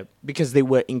 where because they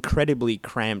were incredibly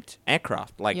cramped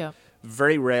aircraft. Like Yeah.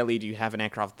 very rarely do you have an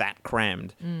aircraft that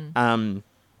crammed.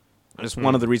 It's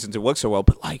one of the reasons it works so well.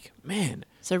 But like, man,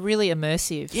 So really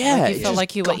immersive. yeah, Like it you felt just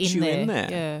like you were got in, you there.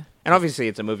 Yeah. And obviously,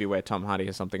 it's a movie where Tom Hardy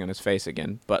has something on his face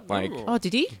again. But like, Oh,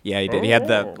 did he? yeah, he did. He had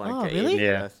the like Oh, really?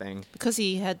 Yeah. thing. Because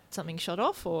he had something shot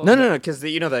off, or No, because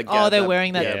you know the Oh, they're the-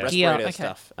 wearing that gear. respirator Okay.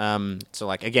 stuff. So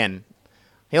like again,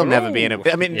 he'll never be in it.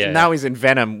 I mean, Yeah. now he's in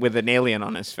Venom with an alien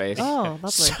on his face. Oh,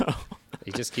 lovely. So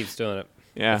He just keeps doing it.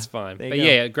 yeah, That's fine. There But you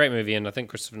go. yeah, great movie, and I think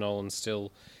Christopher Nolan's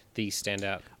still the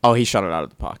standout. Oh, he shot it out of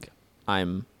the park.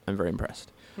 I'm very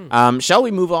impressed. Shall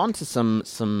we move on to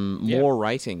some Yeah. more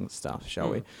writing stuff? Shall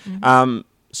we? Mm-hmm.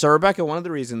 So Rebecca, one of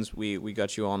the reasons we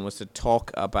got you on was to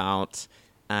talk about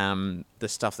the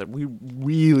stuff that we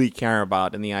really care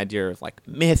about and the idea of like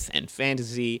myth and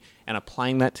fantasy and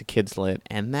applying that to kids lit,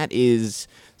 and that is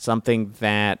something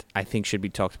that I think should be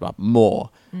talked about more.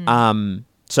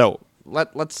 So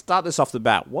let's start this off the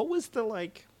bat. What was the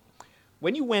like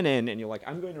when you went in and you're like,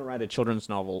 I'm going to write a children's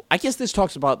novel? I guess this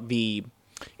talks about the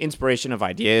inspiration of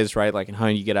ideas, right? Like, and how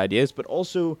you get ideas, but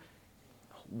also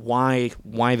why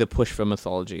the push for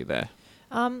mythology there?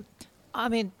 I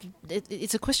mean,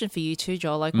 it's a question for you too,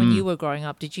 Joel. Like when you were growing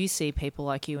up, did you see people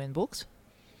like you in books?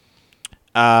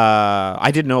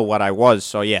 I didn't know what I was,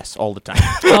 so yes, all the time.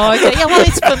 Oh, okay. Yeah, well,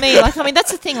 it's for me. Like, I mean,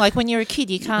 that's the thing. Like, when you're a kid,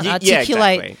 you can't Yeah,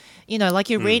 articulate. exactly. You know, like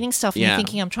you're reading stuff and Yeah. you're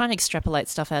thinking, I'm trying to extrapolate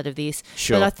stuff out of this.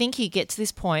 Sure. But I think you get to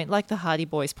this point, like the Hardy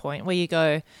Boys point, where you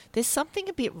go, there's something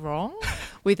a bit wrong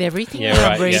with everything Yeah,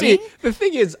 that I'm right, yeah. reading. See, the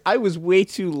thing is, I was way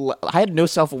too. I had no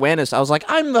self-awareness. I was like,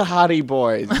 I'm the Hardy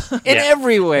Boys in Yeah.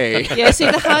 every way. Yeah, see,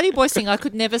 the Hardy Boys thing, I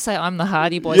could never say I'm the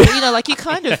Hardy Boys. But, you know, like you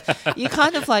kind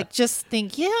of like just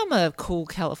think, yeah, I'm a cool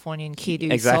Californian kid who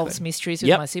Exactly. solves mysteries with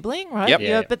Yep. my sibling, right? Yep. Yeah.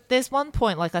 Yeah. But there's one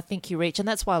point, like I think you reach, and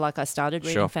that's why, like, I started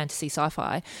reading Sure. fantasy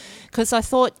sci-fi, because I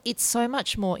thought it's so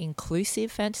much more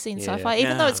inclusive fantasy and Yeah. sci-fi,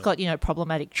 even though it's got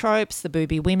problematic tropes, the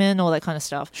booby women, all that kind of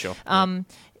stuff. Sure.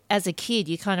 As a kid,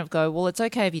 you kind of go, well, it's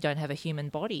okay if you don't have a human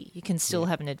body. You can still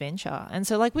have an adventure. And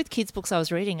so, like with kids' books I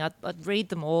was reading, I'd read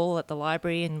them all at the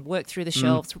library and work through the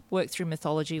shelves, work through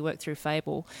mythology, work through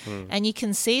fable. And you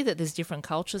can see that there's different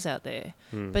cultures out there,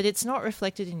 but it's not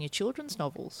reflected in your children's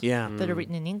novels Yeah. that are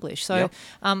written in English. So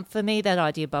Yep. for me, that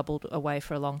idea bubbled away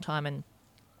for a long time. And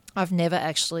I've never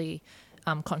actually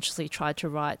consciously tried to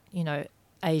write,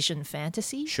 Asian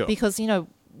fantasy. Sure. Because,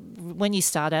 when you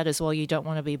start out as well, you don't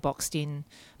want to be boxed in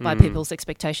by people's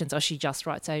expectations. Oh, she just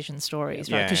writes Asian stories,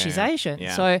 right? Yeah, Because she's yeah, Asian.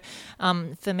 yeah. So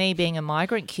for me, being a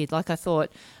migrant kid, like I thought,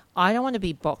 I don't want to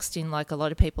be boxed in like a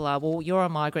lot of people are. Well, you're a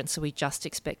migrant, so we just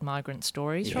expect migrant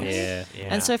stories from you. Yeah.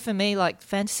 And so for me, like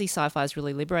fantasy sci-fi is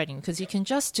really liberating because you can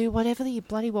just do whatever you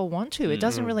bloody well want to. It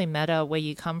doesn't really matter where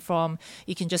you come from.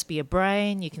 You can just be a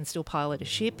brain. You can still pilot a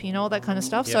ship, all that kind of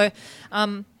stuff. Yep.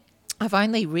 So I've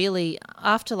only really,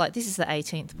 after this is the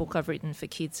 18th book I've written for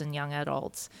kids and young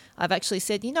adults, I've actually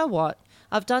said, you know what?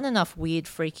 I've done enough weird,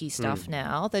 freaky stuff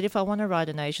now that if I want to write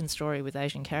an Asian story with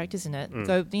Asian characters in it,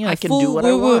 go, I can full do what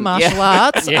I woo-woo want. martial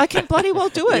arts, I can bloody well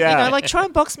do it. Yeah. Try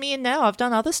and box me in now. I've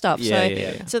done other stuff. Yeah,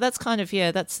 yeah. So that's kind of,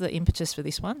 that's the impetus for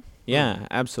this one. Yeah,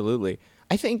 absolutely.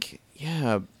 I think,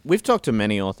 we've talked to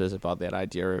many authors about that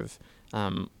idea of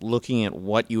looking at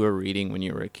what you were reading when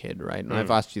you were a kid, right? And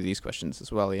I've asked you these questions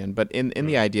as well, Ian. But in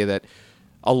the idea that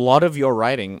a lot of your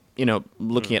writing,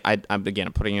 looking at, I'm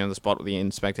putting you on the spot with the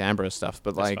Inspector Ambrose stuff,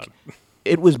 but That's like, fun.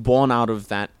 it was born out of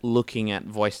that looking at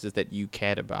voices that you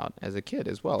cared about as a kid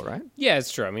as well, right? Yeah,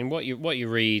 it's true. I mean, what you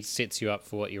read sets you up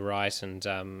for what you write, and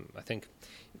I think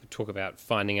we talk about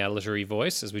finding our literary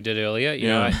voice as we did earlier. You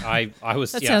know, I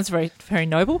was That sounds very, very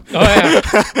noble. Oh yeah,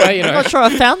 well, I'm not sure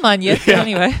I found mine yet, but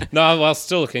anyway. No, well,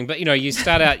 still looking. But you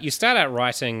start out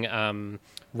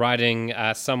writing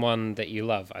someone that you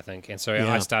love, I think. And so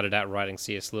I started out writing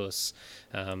C.S. Lewis.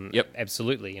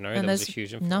 Absolutely. And that was there's a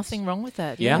huge influence. nothing wrong with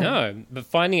that. Yeah. No, but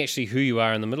finding actually who you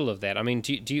are in the middle of that. I mean,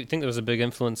 do you think there was a big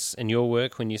influence in your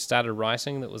work when you started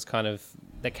writing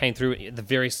that came through at the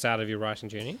very start of your writing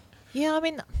journey? Yeah, I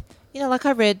mean, like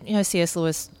I read, C.S.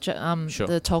 Lewis, Sure.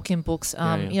 the Tolkien books,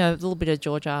 a little bit of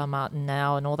George R. R. Martin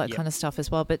now and all that kind of stuff as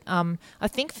well. But I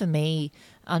think for me,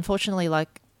 unfortunately,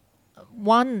 like,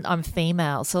 one, I'm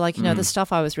female, so like the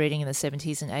stuff I was reading in the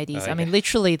 70s and 80s. I mean,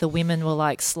 literally, the women were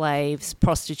like slaves,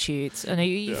 prostitutes, and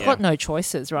you've got no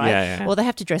choices, right? Yeah. Or they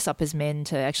have to dress up as men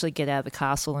to actually get out of the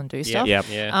castle and do stuff.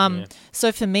 Yep.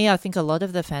 So for me, I think a lot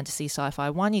of the fantasy sci-fi,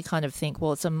 one, you kind of think,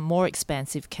 well, it's a more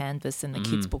expansive canvas than the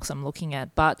kids' books I'm looking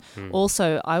at, but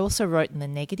also I also wrote in the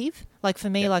negative. Like for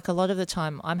me, like a lot of the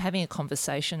time, I'm having a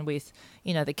conversation with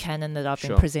the canon that I've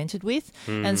been presented with,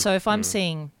 and so if I'm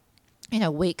seeing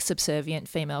weak, subservient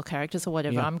female characters or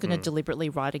whatever, I'm going to deliberately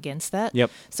write against that. Yep.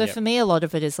 So for me, a lot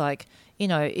of it is like,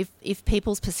 if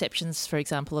people's perceptions, for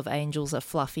example, of angels are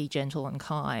fluffy, gentle and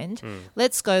kind,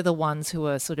 let's go the ones who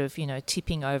are sort of,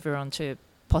 tipping over onto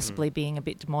possibly being a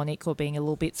bit demonic or being a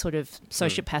little bit sort of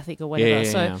sociopathic or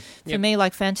whatever. For me,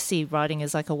 like fantasy writing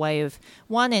is like a way of,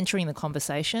 one, entering the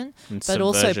conversation, And but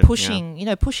also subversion,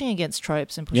 pushing, pushing against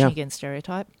tropes and pushing against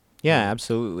stereotype. Yeah,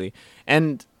 absolutely.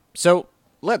 And so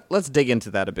let's dig into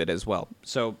that a bit as well.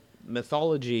 So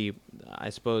mythology, I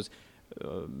suppose,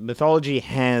 mythology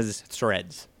has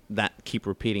threads that keep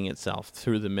repeating itself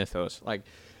through the mythos. Like,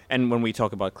 and when we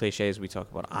talk about cliches, we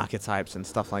talk about archetypes and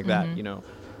stuff like that.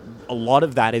 A lot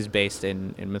of that is based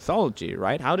in mythology,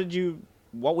 right?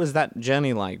 What was that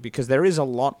journey like? Because there is a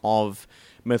lot of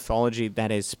mythology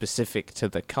that is specific to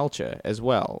the culture as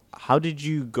well. How did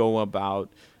you go about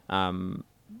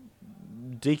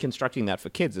deconstructing that for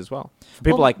kids as well? For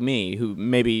people like me who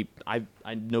maybe I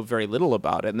know very little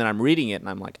about it, and then I'm reading it and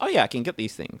I'm like, oh yeah, I can get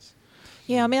these things.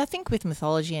 Yeah, I mean, I think with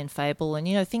mythology and fable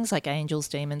and, things like angels,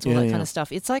 demons, all that kind of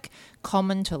stuff, it's like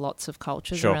common to lots of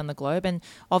cultures around the globe. And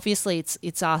obviously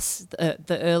it's us,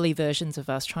 the early versions of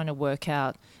us trying to work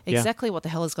out exactly what the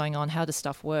hell is going on, how does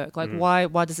stuff work? Like why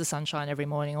does the sun shine every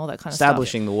morning, all that kind of stuff.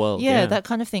 Establishing the world. Yeah, that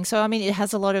kind of thing. So, I mean, it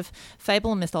has a lot of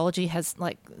fable and mythology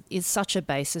is such a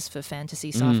basis for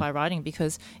fantasy sci-fi writing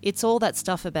because it's all that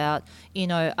stuff about,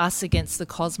 us against the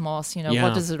cosmos,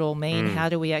 what does it all mean? How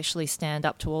do we actually stand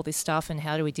up to all this stuff and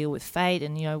how do we deal with fate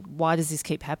and why does this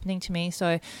keep happening to me?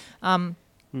 So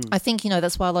I think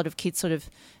that's why a lot of kids sort of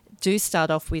do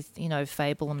start off with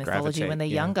fable and mythology when they're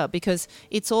younger because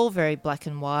it's all very black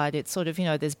and white. It's sort of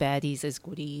there's baddies, there's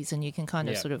goodies, and you can kind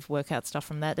of sort of work out stuff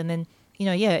from that. And then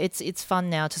it's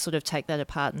fun now to sort of take that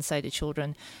apart and say to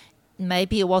children,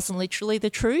 maybe it wasn't literally the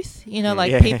truth,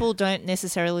 people don't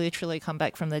necessarily literally come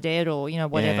back from the dead or,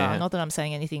 whatever. Not that I'm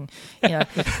saying anything,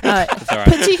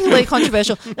 particularly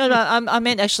controversial. No, I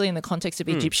meant actually in the context of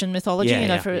Egyptian mythology,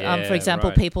 for example,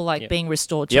 people like being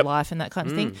restored to life and that kind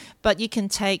of thing. But you can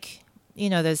take,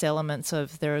 those elements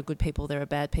of there are good people, there are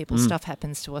bad people, stuff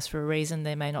happens to us for a reason,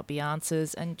 there may not be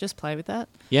answers, and just play with that.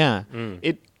 Yeah.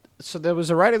 So there was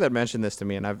a writer that mentioned this to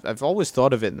me, and I've always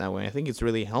thought of it in that way. I think it's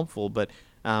really helpful, but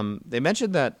they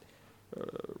mentioned that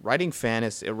writing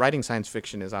science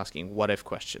fiction is asking what if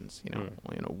questions.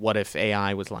 What if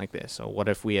AI was like this, or what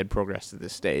if we had progressed to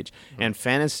this stage? And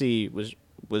fantasy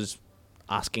was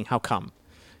asking how come,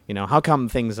 how come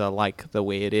things are like the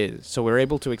way it is. So we're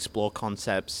able to explore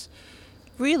concepts.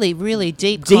 Really, really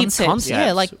deep concepts.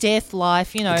 Yeah, like death,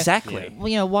 life, Exactly.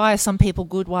 Why are some people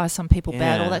good? Why are some people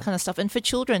bad? All that kind of stuff. And for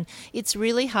children, it's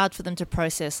really hard for them to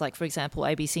process, like, for example,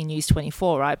 ABC News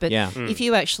 24, right? But if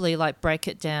you actually, like, break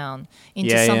it down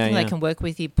into something they can work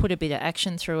with, you put a bit of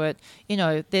action through it,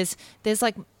 there's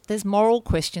moral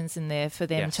questions in there for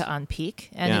them to unpick.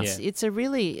 And it's a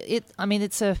really,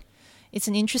 it's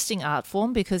an interesting art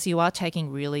form because you are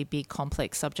taking really big,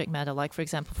 complex subject matter. Like, for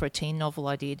example, for a teen novel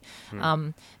I did,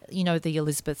 you know, the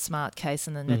Elizabeth Smart case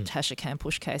and the Natasha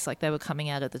Kampusch case, like they were coming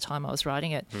out at the time I was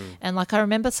writing it. And like I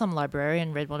remember some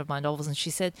librarian read one of my novels and she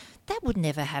said, that would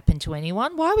never happen to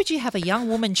anyone. Why would you have a young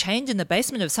woman chained in the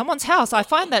basement of someone's house? I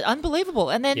find that unbelievable.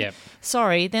 And then,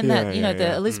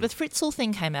 the Elizabeth Fritzl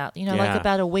thing came out, you know, like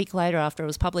about a week later after it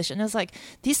was published. And I was like,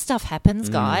 this stuff happens,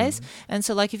 guys. And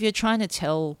so like if you're trying to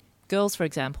tell girls, for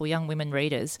example, young women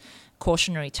readers,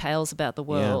 cautionary tales about the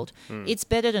world, it's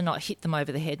better to not hit them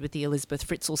over the head with the Elizabeth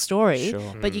Fritzl story,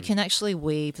 but you can actually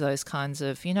weave those kinds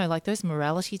of, you know, like those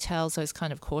morality tales, those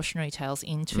kind of cautionary tales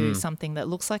into something that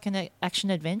looks like an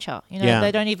action adventure. You know,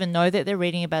 they don't even know that they're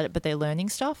reading about it, but they're learning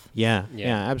stuff. Yeah,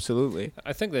 absolutely.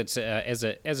 I think that as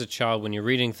a child, when you're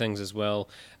reading things as well,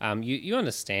 you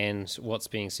understand what's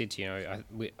being said to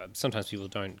you. Sometimes people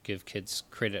don't give kids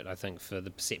credit, I think, for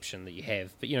the perception that you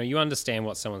have, but, you know, you understand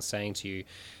what someone's saying to you.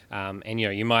 And, you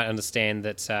know, you might understand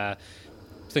that,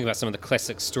 think about some of the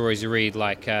classic stories you read,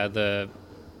 like I'm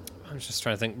just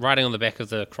trying to think, riding on the back of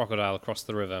the crocodile across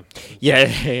the river.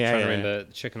 Trying to remember,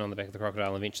 the chicken on the back of the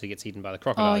crocodile and eventually gets eaten by the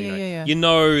crocodile. You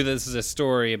know this is a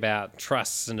story about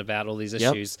trusts and about all these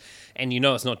issues, and you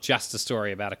know it's not just a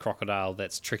story about a crocodile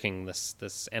that's tricking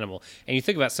this animal. And you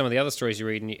think about some of the other stories you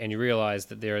read and you realise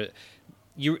that there are...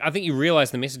 I think you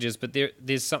realise the messages, but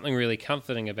there's something really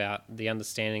comforting about the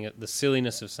understanding of the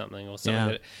silliness of something, or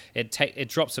something that it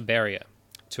drops a barrier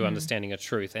to understanding a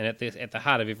truth. And at the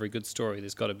heart of every good story,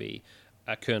 there's got to be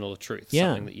a kernel of truth,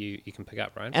 something that you can pick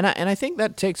up, right? And I think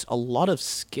that takes a lot of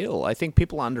skill. I think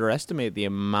people underestimate the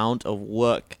amount of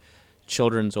work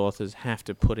children's authors have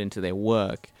to put into their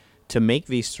work to make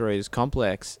these stories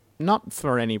complex. Not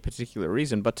for any particular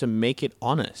reason, but to make it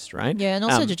honest, right? Yeah, and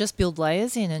also to just build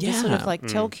layers in and just sort of like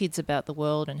tell kids about the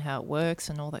world and how it works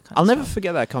and all that kind of stuff. I'll never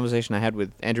forget that conversation I had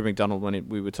with Andrew MacDonald when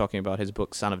we were talking about his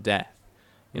book, Son of Death.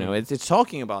 You know, it's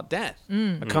talking about death,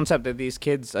 a concept that these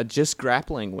kids are just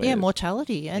grappling with. Yeah,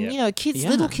 mortality. And, you know,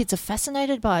 little kids are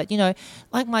fascinated by it. You know,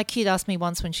 like my kid asked me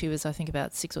once when she was, I think,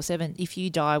 about 6 or 7, if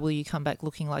you die, will you come back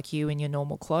looking like you in your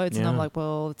normal clothes? And I'm like,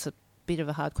 well, it's a bit of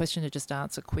a hard question to just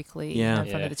answer quickly in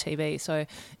front of the TV. So,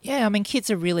 I mean,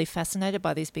 kids are really fascinated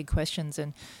by these big questions,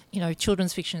 and, you know,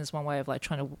 children's fiction is one way of like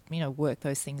trying to, you know, work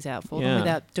those things out for them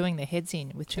without doing their heads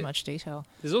in with too much detail.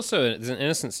 There's an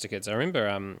innocence to kids. I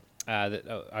remember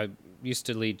that I used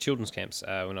to lead children's camps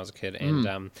when I was a kid, and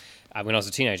when I was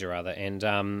a teenager rather,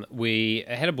 and we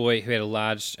had a boy who had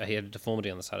he had a deformity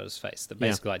on the side of his face that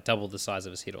basically like doubled the size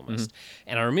of his head almost.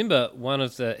 And I remember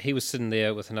he was sitting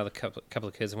there with another couple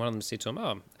of kids, and one of them said to him,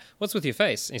 "Oh, what's with your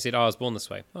face?" And he said, "Oh, I was born this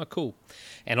way." "Oh, cool."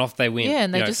 And off they went. Yeah,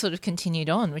 and they just sort of continued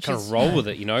on, which kind of roll with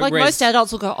it, you know. Like most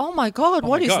adults will go, "Oh my God,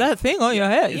 what is that thing on your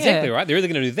head?" Exactly right. They're either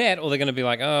going to do that, or they're going to be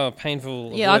like, "Oh,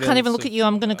 painful." Yeah, I can't even look at you.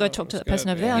 I'm going to go talk to that person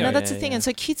over there. I know that's the thing. And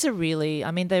so kids are really,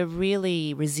 I mean, they're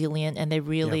really resilient and they're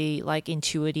really like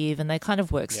intuitive, and they kind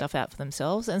of work stuff out for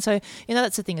themselves. And so, you know,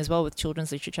 that's the thing as well with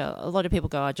children's literature. A lot of people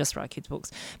go, "I just write kids'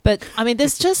 books," but I mean,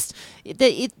 there's just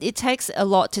it takes a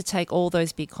lot to take all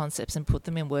those big concepts and put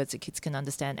them in words that kids can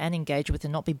understand and engage with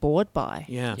and not be bored by.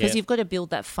 Yeah, because you've got to build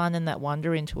that fun and that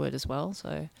wonder into it as well.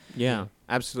 So yeah,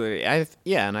 absolutely.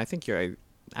 And I think you're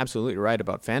absolutely right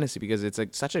about fantasy, because it's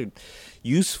like such a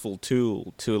useful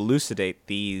tool to elucidate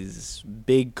these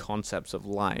big concepts of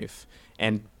life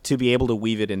and to be able to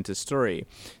weave it into story.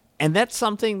 And that's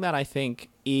something that I think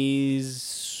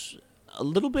is a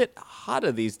little bit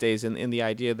harder these days in the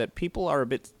idea that people are a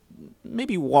bit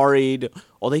maybe worried,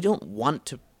 or they don't want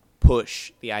to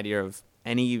push the idea of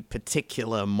any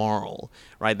particular moral,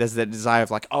 right? There's that desire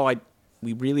of like,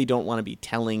 we really don't want to be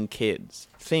telling kids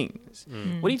things.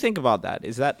 What do you think about that?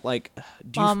 Is that like,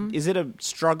 is it a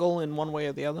struggle in one way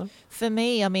or the other? For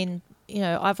me, I mean, you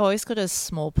know, I've always got a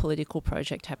small political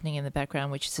project happening in the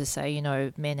background, which is to say, you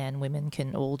know, men and women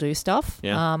can all do stuff,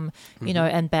 you know,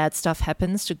 and bad stuff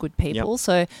happens to good people.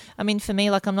 So, I mean, for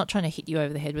me, like, I'm not trying to hit you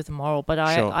over the head with a moral, but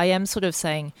I am sort of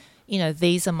saying, you know,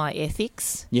 these are my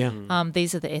ethics.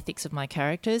 These are the ethics of my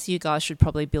characters. You guys should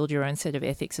probably build your own set of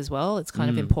ethics as well. It's kind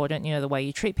of important, you know, the way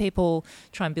you treat people,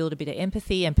 try and build a bit of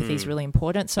empathy. Empathy is really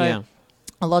important. So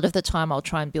a lot of the time I'll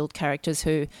try and build characters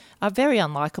who are very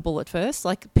unlikable at first.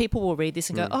 Like, people will read this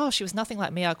and go, "Oh, she was nothing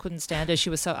like me. I couldn't stand her. She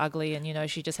was so ugly, and, you know,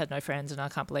 she just had no friends, and I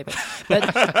can't believe it."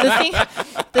 But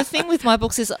the thing with my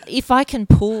books is, if I can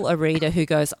pull a reader who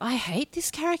goes, "I hate this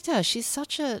character. She's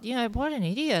such a, you know, what an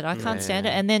idiot. I can't stand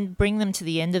her," and then bring them to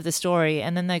the end of the story,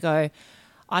 and then they go,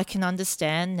 "I can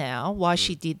understand now why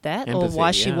she did that," empathy, or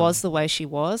why she was the way she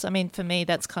was. I mean, for me,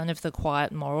 that's kind of the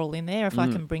quiet moral in there. If I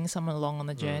can bring someone along on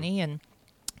the journey and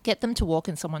get them to walk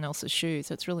in someone else's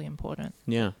shoes. It's really important.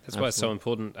 Yeah, That's why it's so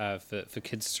important for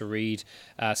kids to read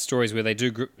stories where they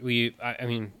do. I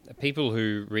mean, people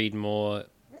who read more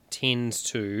tend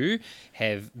to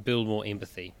build more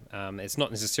empathy. It's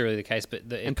not necessarily the case, but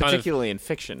and particularly in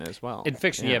fiction as well. In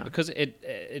fiction, yeah, because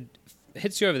it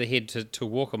hits you over the head to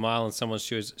walk a mile in someone's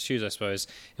shoes, I suppose.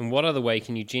 And what other way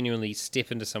can you genuinely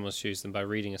step into someone's shoes than by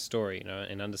reading a story,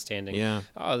 and understanding,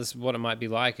 this is what it might be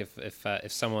like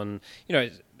if someone,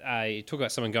 you talk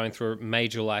about someone going through a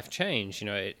major life change,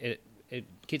 it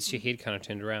gets your head kind of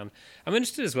turned around. I'm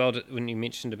interested as well when you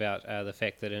mentioned about the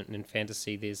fact that in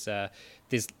fantasy there's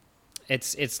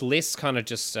it's less kind of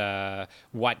just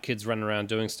white kids running around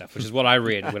doing stuff, which is what I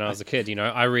read when I was a kid.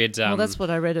 I read. Well, that's what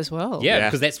I read as well. Yeah,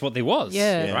 because that's what there was.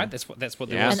 Yeah. Right. That's what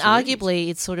there was. And arguably,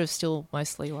 it's sort of still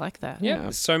mostly like that. Yeah,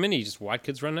 there's so many just white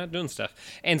kids running out doing stuff.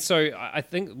 And so I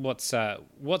think what's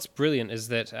brilliant is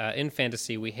that in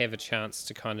fantasy we have a chance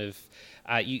to kind of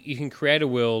you can create a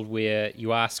world where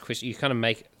you ask questions. You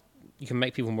can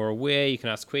make people more aware. You can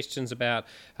ask questions about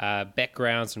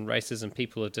backgrounds and races and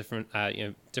people of different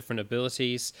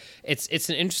abilities. It's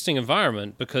an interesting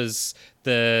environment because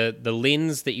the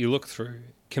lens that you look through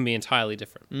can be entirely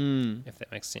different. If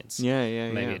that makes sense.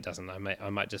 Yeah. Maybe it doesn't. I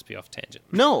might just be off tangent.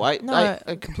 No, I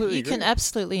completely. You agree. can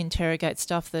absolutely interrogate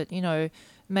stuff that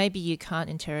maybe you can't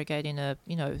interrogate in a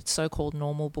so-called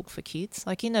normal book for kids.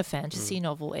 Like in a fantasy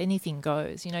novel, anything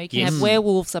goes. You can have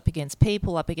werewolves up against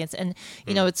people, and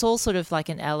it's all sort of like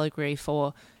an allegory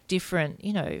for different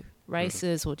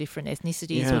races or different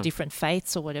ethnicities or different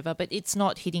faiths or whatever. But it's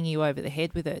not hitting you over the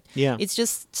head with it. Yeah, it's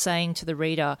just saying to the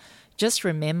reader, just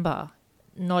remember,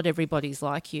 not everybody's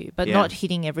like you, but not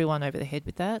hitting everyone over the head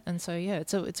with that. And so,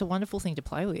 it's a wonderful thing to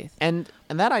play with. And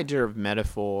that idea of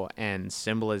metaphor and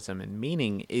symbolism and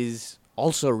meaning is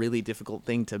also a really difficult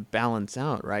thing to balance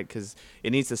out, right? Because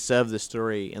it needs to serve the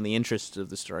story and the interests of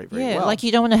the story very well. Like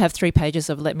you don't want to have 3 pages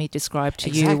of let me describe to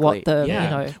you what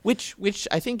the, Which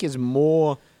I think is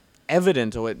more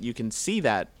evident, or you can see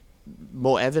that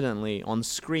more evidently on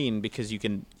screen because you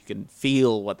can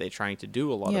feel what they're trying to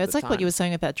do a lot of the time. Yeah, it's like what you were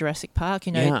saying about Jurassic Park,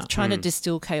 trying to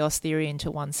distill chaos theory into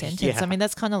one sentence. Yeah. I mean,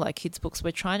 that's kind of like kids' books.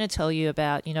 We're trying to tell you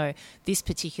about, this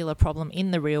particular problem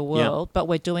in the real world, but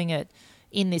we're doing it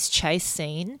in this chase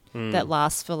scene that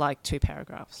lasts for like 2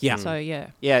 paragraphs. Yeah. So,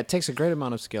 yeah. Yeah, it takes a great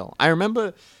amount of skill. I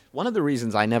remember one of the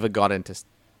reasons I never got into,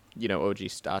 OG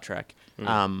Star Trek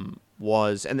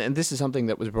was, and this is something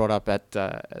that was brought up at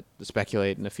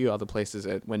Speculate and a few other places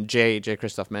when Jay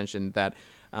Christoph mentioned that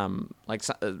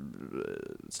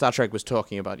Star Trek was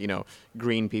talking about,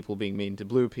 green people being mean to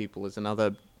blue people is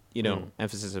another,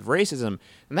 emphasis of racism.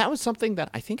 And that was something that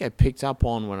I think I picked up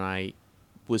on when I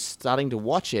was starting to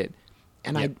watch it.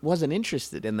 And I wasn't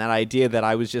interested in that idea that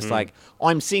I was just like,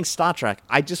 I'm seeing Star Trek.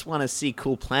 I just want to see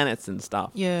cool planets and stuff.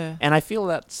 Yeah. And I feel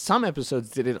that some episodes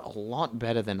did it a lot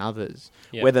better than others,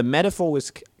 where the metaphor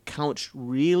was couched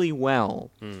really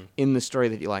well in the story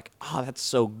that you're like, oh, that's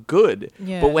so good.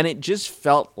 Yeah. But when it just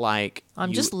felt like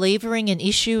I'm just levering an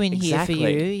issue in here for you.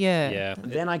 Yeah.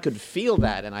 Then I could feel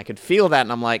that, and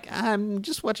and I'm like, I'm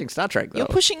just watching Star Trek, though. You're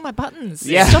pushing my buttons.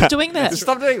 Yeah. Stop doing that.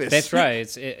 Stop doing this. That's right.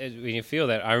 When you feel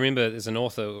that, I remember there's an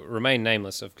author, remain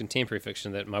nameless, of contemporary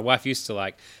fiction that my wife used to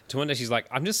like. To one day she's like,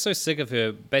 I'm just so sick of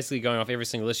her basically going off every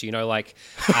single issue.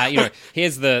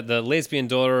 Here's the lesbian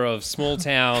daughter of small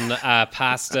town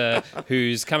pastor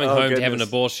who's coming home to have an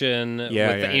abortion. And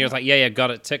you're like,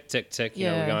 got it, tick, tick, tick.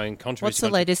 We're going controversy. What's the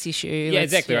latest issue? Yeah,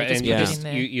 exactly right. And just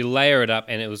you layer it up,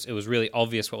 and it was really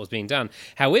obvious what was being done.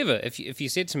 However, if you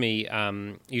said to me,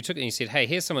 you took it and you said, hey,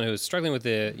 here's someone who's struggling with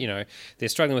they're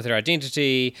struggling with their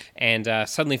identity, and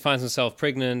suddenly finds themselves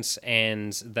pregnant,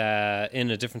 and they're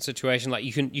in a different situation. Like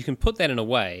you can put that in a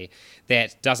way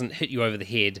that doesn't hit you over the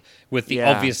head with the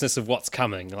obviousness of what's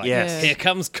coming. Like here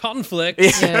comes conflict.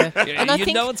 Yeah.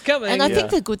 You know what's coming. And I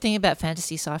think the good thing about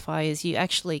fantasy sci-fi is you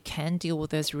actually can deal with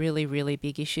those really, really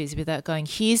big issues without going,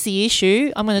 here's the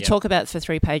issue I'm going to talk about for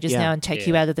 3 pages now and take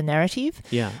you out of the narrative.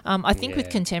 Yeah. I think with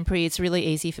contemporary, it's really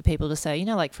easy for people to say,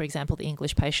 like, for example, The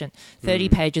English Patient, 30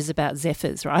 pages about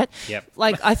zephyrs, right? Yep.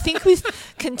 Like, I think with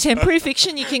contemporary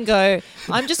fiction, you can go,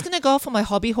 I'm just going to go off on my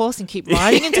hobby horse and keep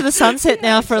riding into the sunset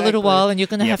now for a little while, and you're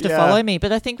going to have to follow me.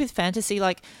 But I think with fantasy,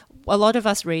 like, a lot of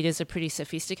us readers are pretty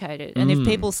sophisticated. And if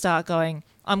people start going,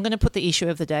 I'm going to put the issue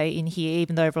of the day in here,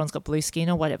 even though everyone's got blue skin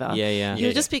or whatever.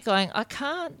 You'll just be going, I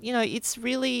can't,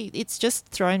 it's just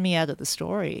thrown me out of the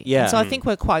story. Yeah. And so I think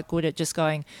we're quite good at just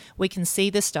going, we can see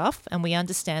the stuff and we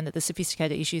understand that the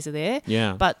sophisticated issues are there.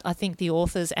 Yeah. But I think the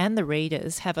authors and the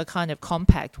readers have a kind of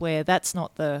compact where that's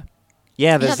not the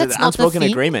Yeah, there's that's an not the unspoken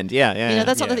thing. agreement. Yeah.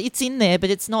 That's not Yeah. that it's in there, but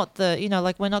it's not the,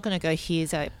 like, we're not going to go,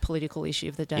 here's a political issue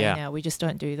of the day Yeah. now. We just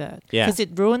don't do that. Yeah. Because it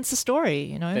ruins the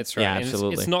story, That's right. Yeah, And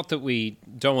absolutely. It's not that we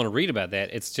don't want to read about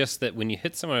that. It's just that when you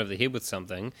hit someone over the head with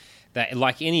something, that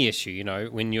like any issue,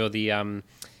 when you're the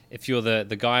if you're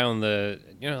the guy on the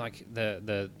like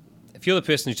the if you're the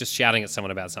person who's just shouting at someone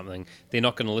about something, they're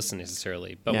not going to listen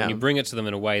necessarily. But Yeah. when you bring it to them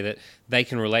in a way that they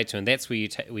can relate to, and that's where you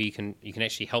can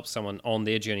actually help someone on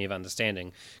their journey of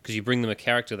understanding, because you bring them a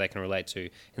character they can relate to, and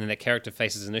then that character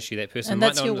faces an issue that person And might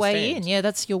that's not your way understand. in. Yeah,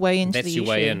 that's your way into That's the your issue.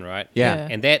 way in, right? Yeah.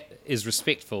 And that is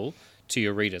respectful to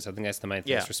your readers. I think that's the main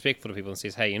thing. Yeah. It's respectful to people and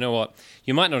says, hey, you know what?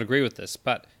 You might not agree with this,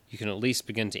 but you can at least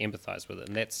begin to empathize with it.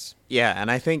 And that's... Yeah, and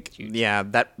I think Huge.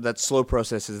 that slow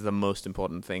process is the most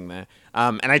important thing there.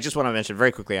 And I just want to mention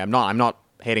very quickly, I'm not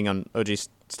hating on OG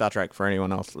Star Trek for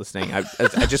anyone else listening. I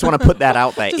just want to put that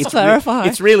out there. Just It's clarify.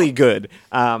 it's really good,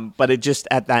 but it just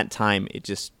at that time it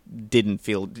just didn't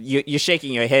feel. You're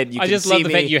shaking your head. You I can just see love the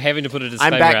me. fact you're having to put a I'm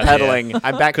disclaimer out there. backpedaling.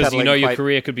 I'm backpedaling Because you know your quite-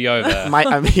 career could be over.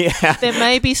 Yeah. There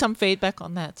may be some feedback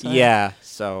on that. So. Yeah.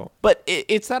 So, but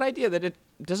it's that idea that it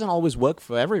doesn't always work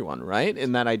for everyone, right?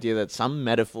 In that idea that some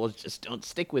metaphors just don't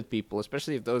stick with people,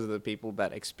 especially if those are the people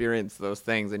that experience those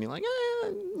things, and you're like,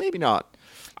 maybe not,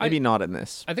 maybe not in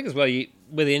this. I think as well,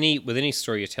 with any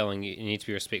story you're telling, you need to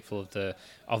be respectful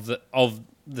of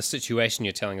the situation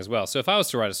you're telling as well. So if I was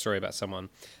to write a story about someone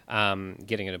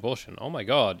getting an abortion, oh my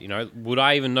God, would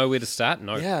I even know where to start?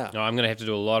 No, Yeah. no, I'm going to have to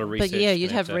do a lot of research. But yeah, I'm you'd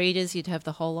gonna have to- readers, you'd have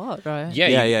the whole lot, right? Yeah,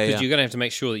 Yeah, because yeah. you're going to have to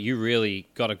make sure that you really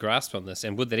got a grasp on this.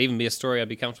 And would that even be a story I'd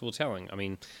be comfortable telling? I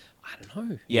mean, I don't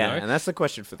know. Yeah, you know? and that's the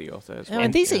question for the author as well.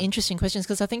 And these are Yeah. interesting questions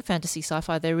because I think fantasy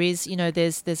sci-fi there is,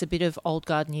 there's a bit of old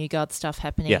guard, new guard stuff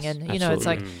happening, Yes, and it's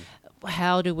like, Mm.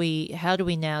 how do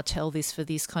we now tell this for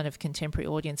this kind of contemporary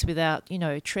audience without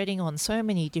treading on so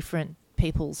many different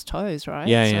people's toes, right?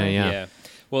 Yeah, So- yeah.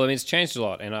 Well, I mean, it's changed a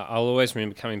lot, and I'll always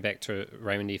remember coming back to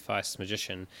Raymond E. Feist's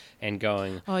Magician and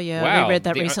going, Oh yeah, wow, we read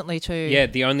that the- recently too. yeah,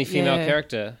 the only female Yeah.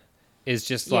 character is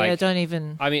just Yeah, like, don't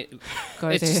even I mean, go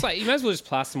it's there. just like, you might as well just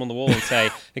plaster them on the wall and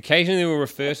say, occasionally we'll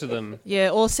refer to them. Yeah,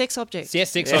 or sex objects. Yeah,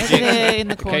 sex Over object. there in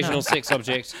the corner. Occasional sex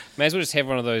object. May as well just have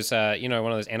one of those, one of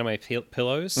those anime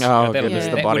pillows. Oh, that goodness,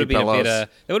 the that body would have been pillows. that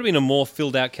would have been a more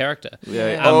filled out character.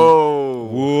 Yeah. Um, Oh.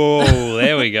 Whoa,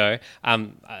 there we go.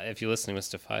 If you're listening,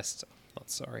 Mr. Feist, I'm not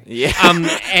sorry. Yeah.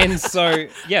 And so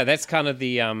yeah, that's kind of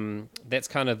the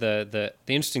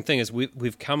interesting thing is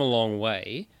we've come a long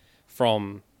way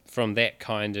from that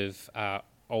kind of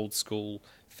old school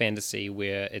fantasy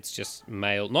where it's just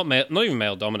male, not even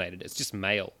male dominated. It's just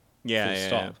male. Yeah, full yeah,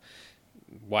 stop.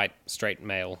 White, straight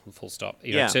male, full stop.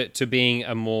 Yeah. To being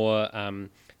a more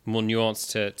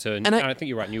nuanced to And I think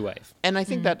you're right, new wave. And I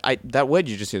think that word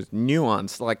you just used,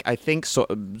 nuance, like I think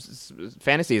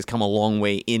fantasy has come a long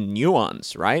way in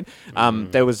nuance, right?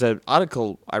 There was an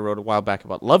article I wrote a while back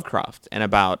about Lovecraft and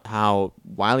about how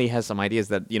while he has some ideas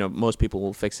that most people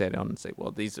will fixate on and say,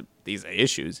 well, these are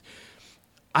issues.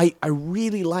 I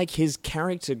really like his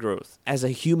character growth as a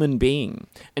human being.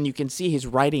 And you can see his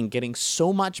writing getting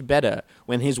so much better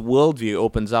when his worldview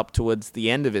opens up towards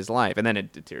the end of his life. And then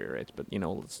it deteriorates, but,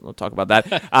 let's not talk about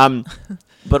that.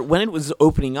 But when it was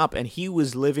opening up and he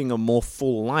was living a more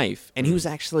full life, and he was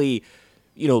actually,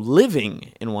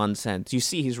 living in one sense, you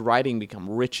see his writing become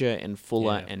richer and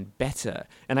fuller Yeah. and better.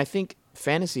 And I think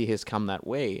fantasy has come that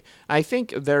way. I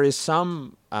think there is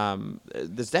some,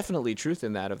 there's definitely truth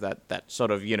in that, of that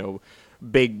sort of,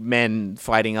 big men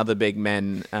fighting other big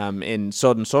men in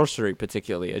sword and sorcery,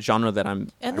 particularly, a genre that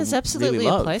And I there's really absolutely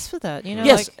love. a place for that.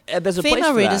 Yes, like there's a place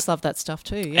female for readers that. love that stuff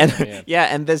too. Yeah. And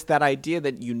and there's that idea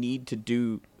that you need to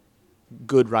do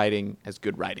good writing as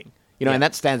good writing, and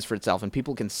that stands for itself, and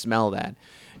people can smell that.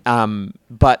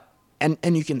 But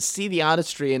you can see the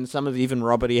artistry in some of even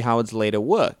Robert E. Howard's later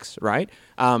works, right?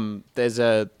 There's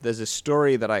a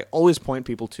story that I always point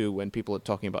people to when people are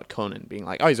talking about Conan, being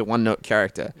like, oh, he's a one-note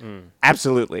character.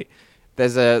 Absolutely.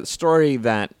 There's a story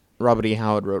that Robert E.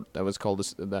 Howard wrote that was called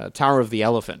the Tower of the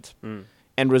Elephant,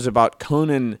 and was about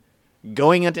Conan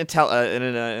going into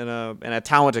in a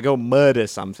tower to go murder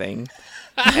something,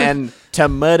 and to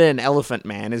murder an elephant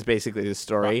man is basically the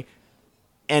story,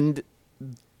 and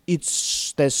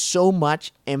there's so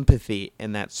much empathy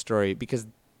in that story because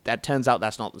that turns out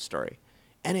that's not the story.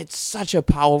 And it's such a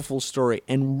powerful story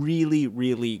and really,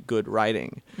 really good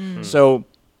writing. So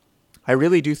I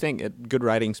really do think good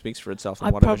writing speaks for itself in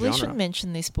I whatever probably genre. shouldn't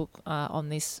mention this book on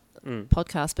this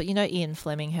podcast, but Ian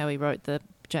Fleming, how he wrote the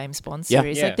James Bond Yeah.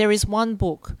 series. Yeah. Like there is one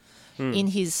book in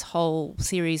his whole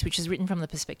series which is written from the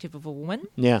perspective of a woman,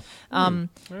 Yeah.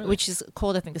 which is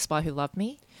called, I think, The Spy Who Loved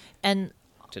Me. And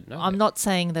Didn't know I'm that. not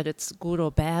saying that it's good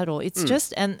or bad, or it's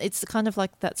just, and it's kind of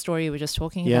like that story we were just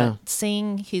talking Yeah. about.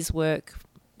 Seeing his work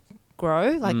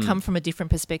grow, like come from a different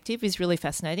perspective, is really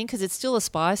fascinating because it's still a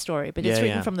spy story, but it's Yeah,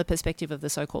 written yeah. from the perspective of the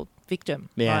so-called victim,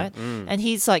 Yeah. right? And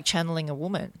he's like channeling a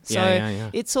woman. So Yeah.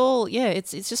 it's all,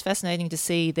 it's just fascinating to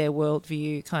see their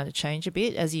worldview kind of change a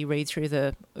bit as you read through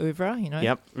the oeuvre, you know?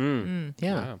 Yep. Mm.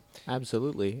 Yeah. Wow.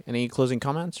 Absolutely. Any closing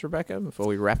comments, Rebecca, before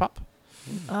we wrap up?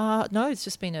 No, it's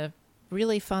just been a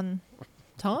really fun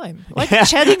time. Like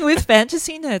chatting with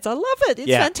fantasy nerds. I love it. It's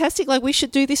Yeah. fantastic. Like we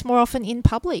should do this more often in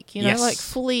public, you know, Yes. like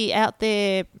fully out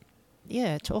there,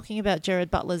 talking about Jared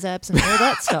Butler's abs and all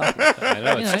that stuff. I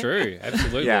know You it's know? true.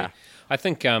 Absolutely. Yeah. I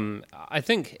think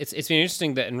it's been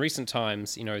interesting that in recent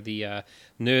times, you know,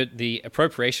 the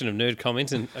appropriation of nerd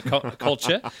comment and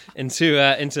culture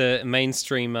into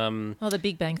mainstream. Oh, the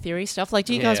Big Bang Theory stuff. Like,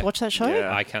 do you guys Yeah. watch that show?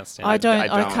 Yeah. I can't stand. I it. don't. I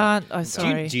I don't. can't. I'm Do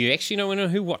sorry. you actually know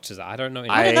who watches it? I don't know.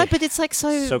 I don't know, I- but it's like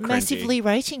so so cringy. massively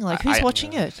rating. Like, who's I-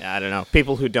 watching it? I don't know.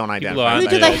 People who don't who identify. aren't Who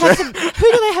do nerds. they have?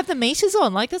 Who do they have the meters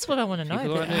on? Like, that's what I want to know.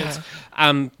 People but, aren't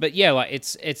nerds. But yeah, like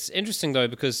it's interesting though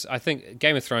because I think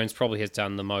Game of Thrones probably has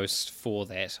done the most for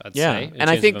that. I'd Yeah, say. in and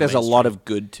I terms think of there's a lot mainstream. of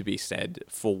good to be said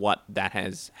for what that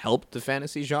has helped the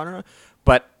fantasy genre.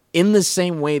 But in the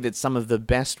same way that some of the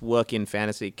best work in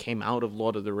fantasy came out of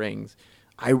Lord of the Rings,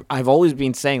 I've always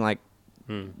been saying, like,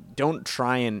 don't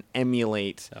try and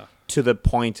emulate to the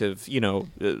point of,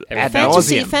 ad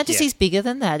Fantasy, nauseum. fantasy's bigger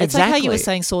than that. It's like how you were Exactly.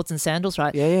 saying swords and sandals,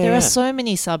 right? Yeah, there yeah. are so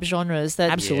many subgenres that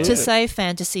Absolutely. to say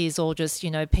fantasy is all just,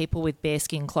 people with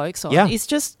bearskin cloaks on, Yeah. is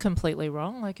just completely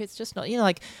wrong. Like, it's just not,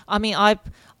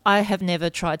 I have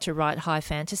never tried to write high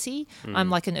fantasy.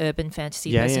 I'm like an urban fantasy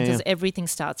Yeah, person yeah, because yeah. everything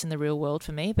starts in the real world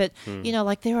for me. But,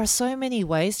 like there are so many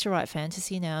ways to write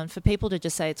fantasy now. And for people to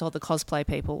just say it's all the cosplay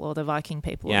people or the Viking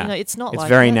people, Yeah. it's not It's like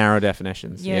very that. narrow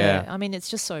definitions. Yeah. I mean, it's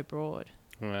just so broad.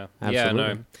 Wow. Absolutely.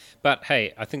 Yeah, no. But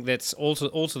hey, I think that's all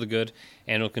to the good,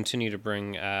 and will continue to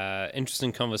bring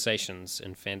interesting conversations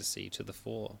in fantasy to the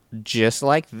fore. Just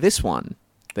like this one.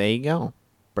 There you go.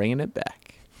 Bringing it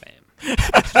back. Bam.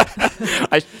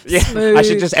 I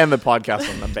should just end the podcast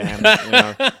on the bam.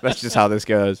 That's just how this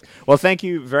goes. Well, thank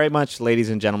you very much, ladies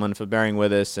and gentlemen, for bearing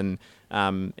with us and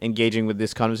engaging with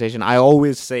this conversation. I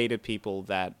always say to people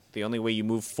that the only way you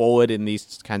move forward in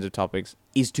these kinds of topics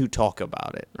is to talk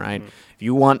about it, right? If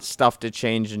you want stuff to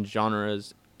change in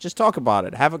genres, just talk about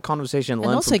it. Have a conversation. And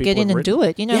Learn also from people get in who've and do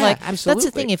written. it. Yeah, That's the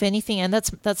absolutely. thing, if anything, and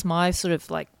that's my sort of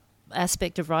like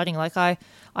aspect of writing. Like I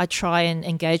try and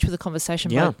engage with the conversation,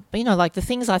 Yeah. but like the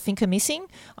things I think are missing,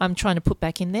 I'm trying to put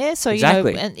back in there. So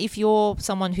Exactly. and if you're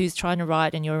someone who's trying to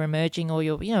write and you're emerging or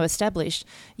you're established,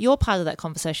 you're part of that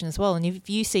conversation as well. And if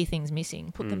you see things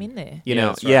missing, put them in there. You Yeah, know,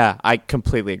 that's right. yeah, I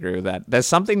completely agree with that. There's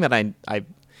something that I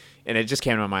and it just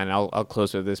came to my mind. I'll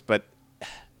close with this, but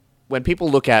when people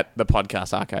look at the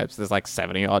podcast archives, there's like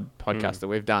 70 odd podcasts that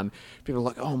we've done. People are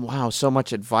like, oh wow, so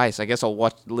much advice. I guess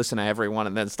I'll listen to every one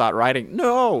and then start writing.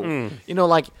 No,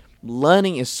 like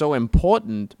learning is so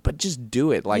important, but just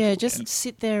do it. Like, just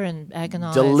sit there and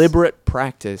agonize. deliberate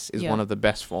practice is Yeah. one of the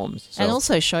best forms. So, And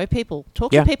also show people,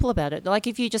 talk Yeah. to people about it. Like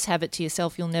if you just have it to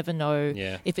yourself, you'll never know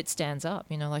Yeah. if it stands up.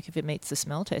 Like if it meets the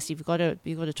smell test. You've got to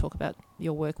talk about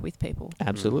your work with people.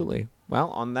 absolutely. Well,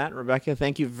 on that, Rebecca,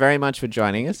 thank you very much for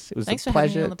joining us. It was Thanks a for having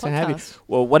me pleasure on the to have you. podcast.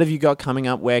 Well, what have you got coming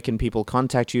up? Where can people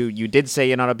contact you? You did say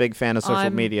you're not a big fan of social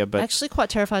I'm media, but actually quite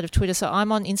terrified of Twitter. So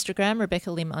I'm on Instagram,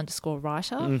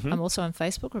 RebeccaLim_writer. Mm-hmm. I'm also on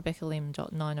Facebook,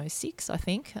 RebeccaLim.906, I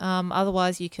think.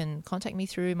 Otherwise, you can contact me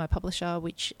through my publisher,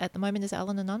 which at the moment is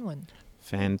Allen and Unwin.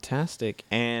 fantastic.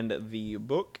 And the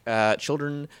book,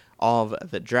 Children of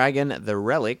the Dragon, The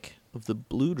Relic of the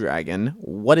Blue Dragon.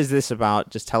 What is this about?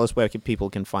 Just tell us where people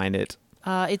can find it.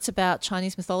 It's about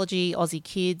Chinese mythology, Aussie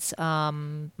kids,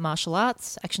 martial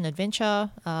arts, action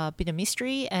adventure, bit of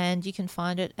mystery, and you can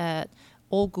find it at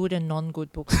all good and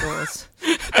non-good bookstores,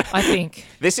 I think.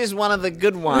 This is one of the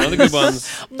good ones. One of the good ones.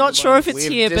 I'm not sure if it's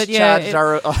We've here, but yeah. discharged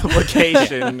our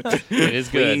obligation. It is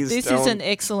good. Please This is don't. an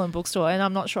excellent bookstore, and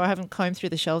I'm not sure. I haven't combed through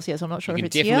the shelves yet, so I'm not sure You if can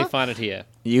it's definitely here. find it here.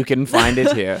 You can find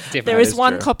it here. Definitely. There That is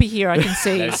one true. copy here I can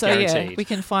see, That's so yeah, guaranteed. we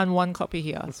can find one copy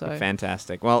here. So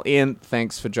Fantastic. Well, Ian,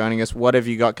 thanks for joining us. What have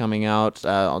you got coming out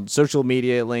on social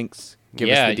media links? Give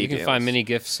us Yeah, the you details. can find many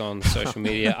GIFs on social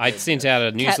media. I sent out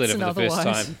a newsletter and for the first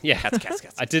otherwise. time. Yeah, Cats.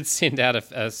 I did send out a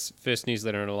first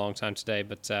newsletter in a long time today,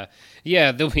 but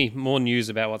yeah, there'll be more news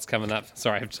about what's coming up.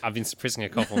 Sorry, I've been suppressing a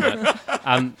cough all night.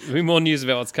 There'll be more news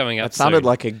about what's coming up. That sounded soon.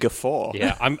 like a guffaw.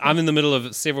 Yeah, I'm in the middle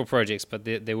of several projects, but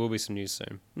there will be some news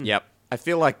soon. Yep. I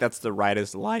feel like that's the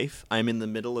writer's life. I'm in the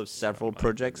middle of several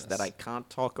projects that I can't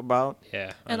talk about.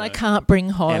 Yeah. And I know. can't bring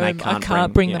home. And I can't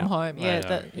bring bring- them yeah. home. I Yeah.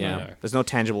 know. Yeah. know. There's no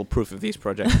tangible proof of these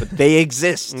projects, but they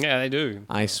exist. Yeah, they do.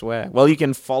 I swear. Well, you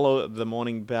can follow The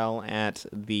Morning Bell at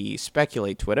the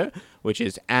Speculate Twitter, which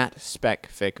is at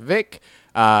SpecFicVic.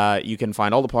 You can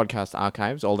find all the podcast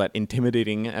archives, all that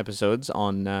intimidating episodes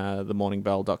on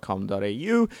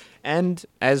themorningbell.com.au. And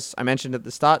as I mentioned at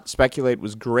the start, Speculate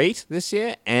was great this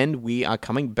year, and we are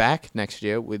coming back next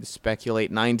year with Speculate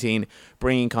 19,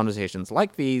 bringing conversations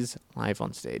like these live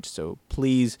on stage. So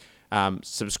please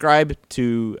subscribe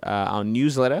to our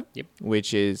newsletter, Yep.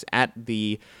 which is at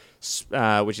the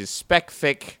which is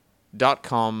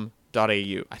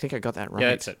specfic.com.au. I think I got that right. Yeah,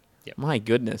 that's it. Yep. My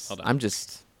goodness. Well done. I'm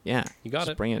just, You got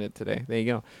just it. bringing it today. There you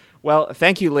go. Well,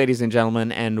 thank you, ladies and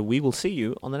gentlemen, and we will see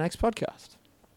you on the next podcast.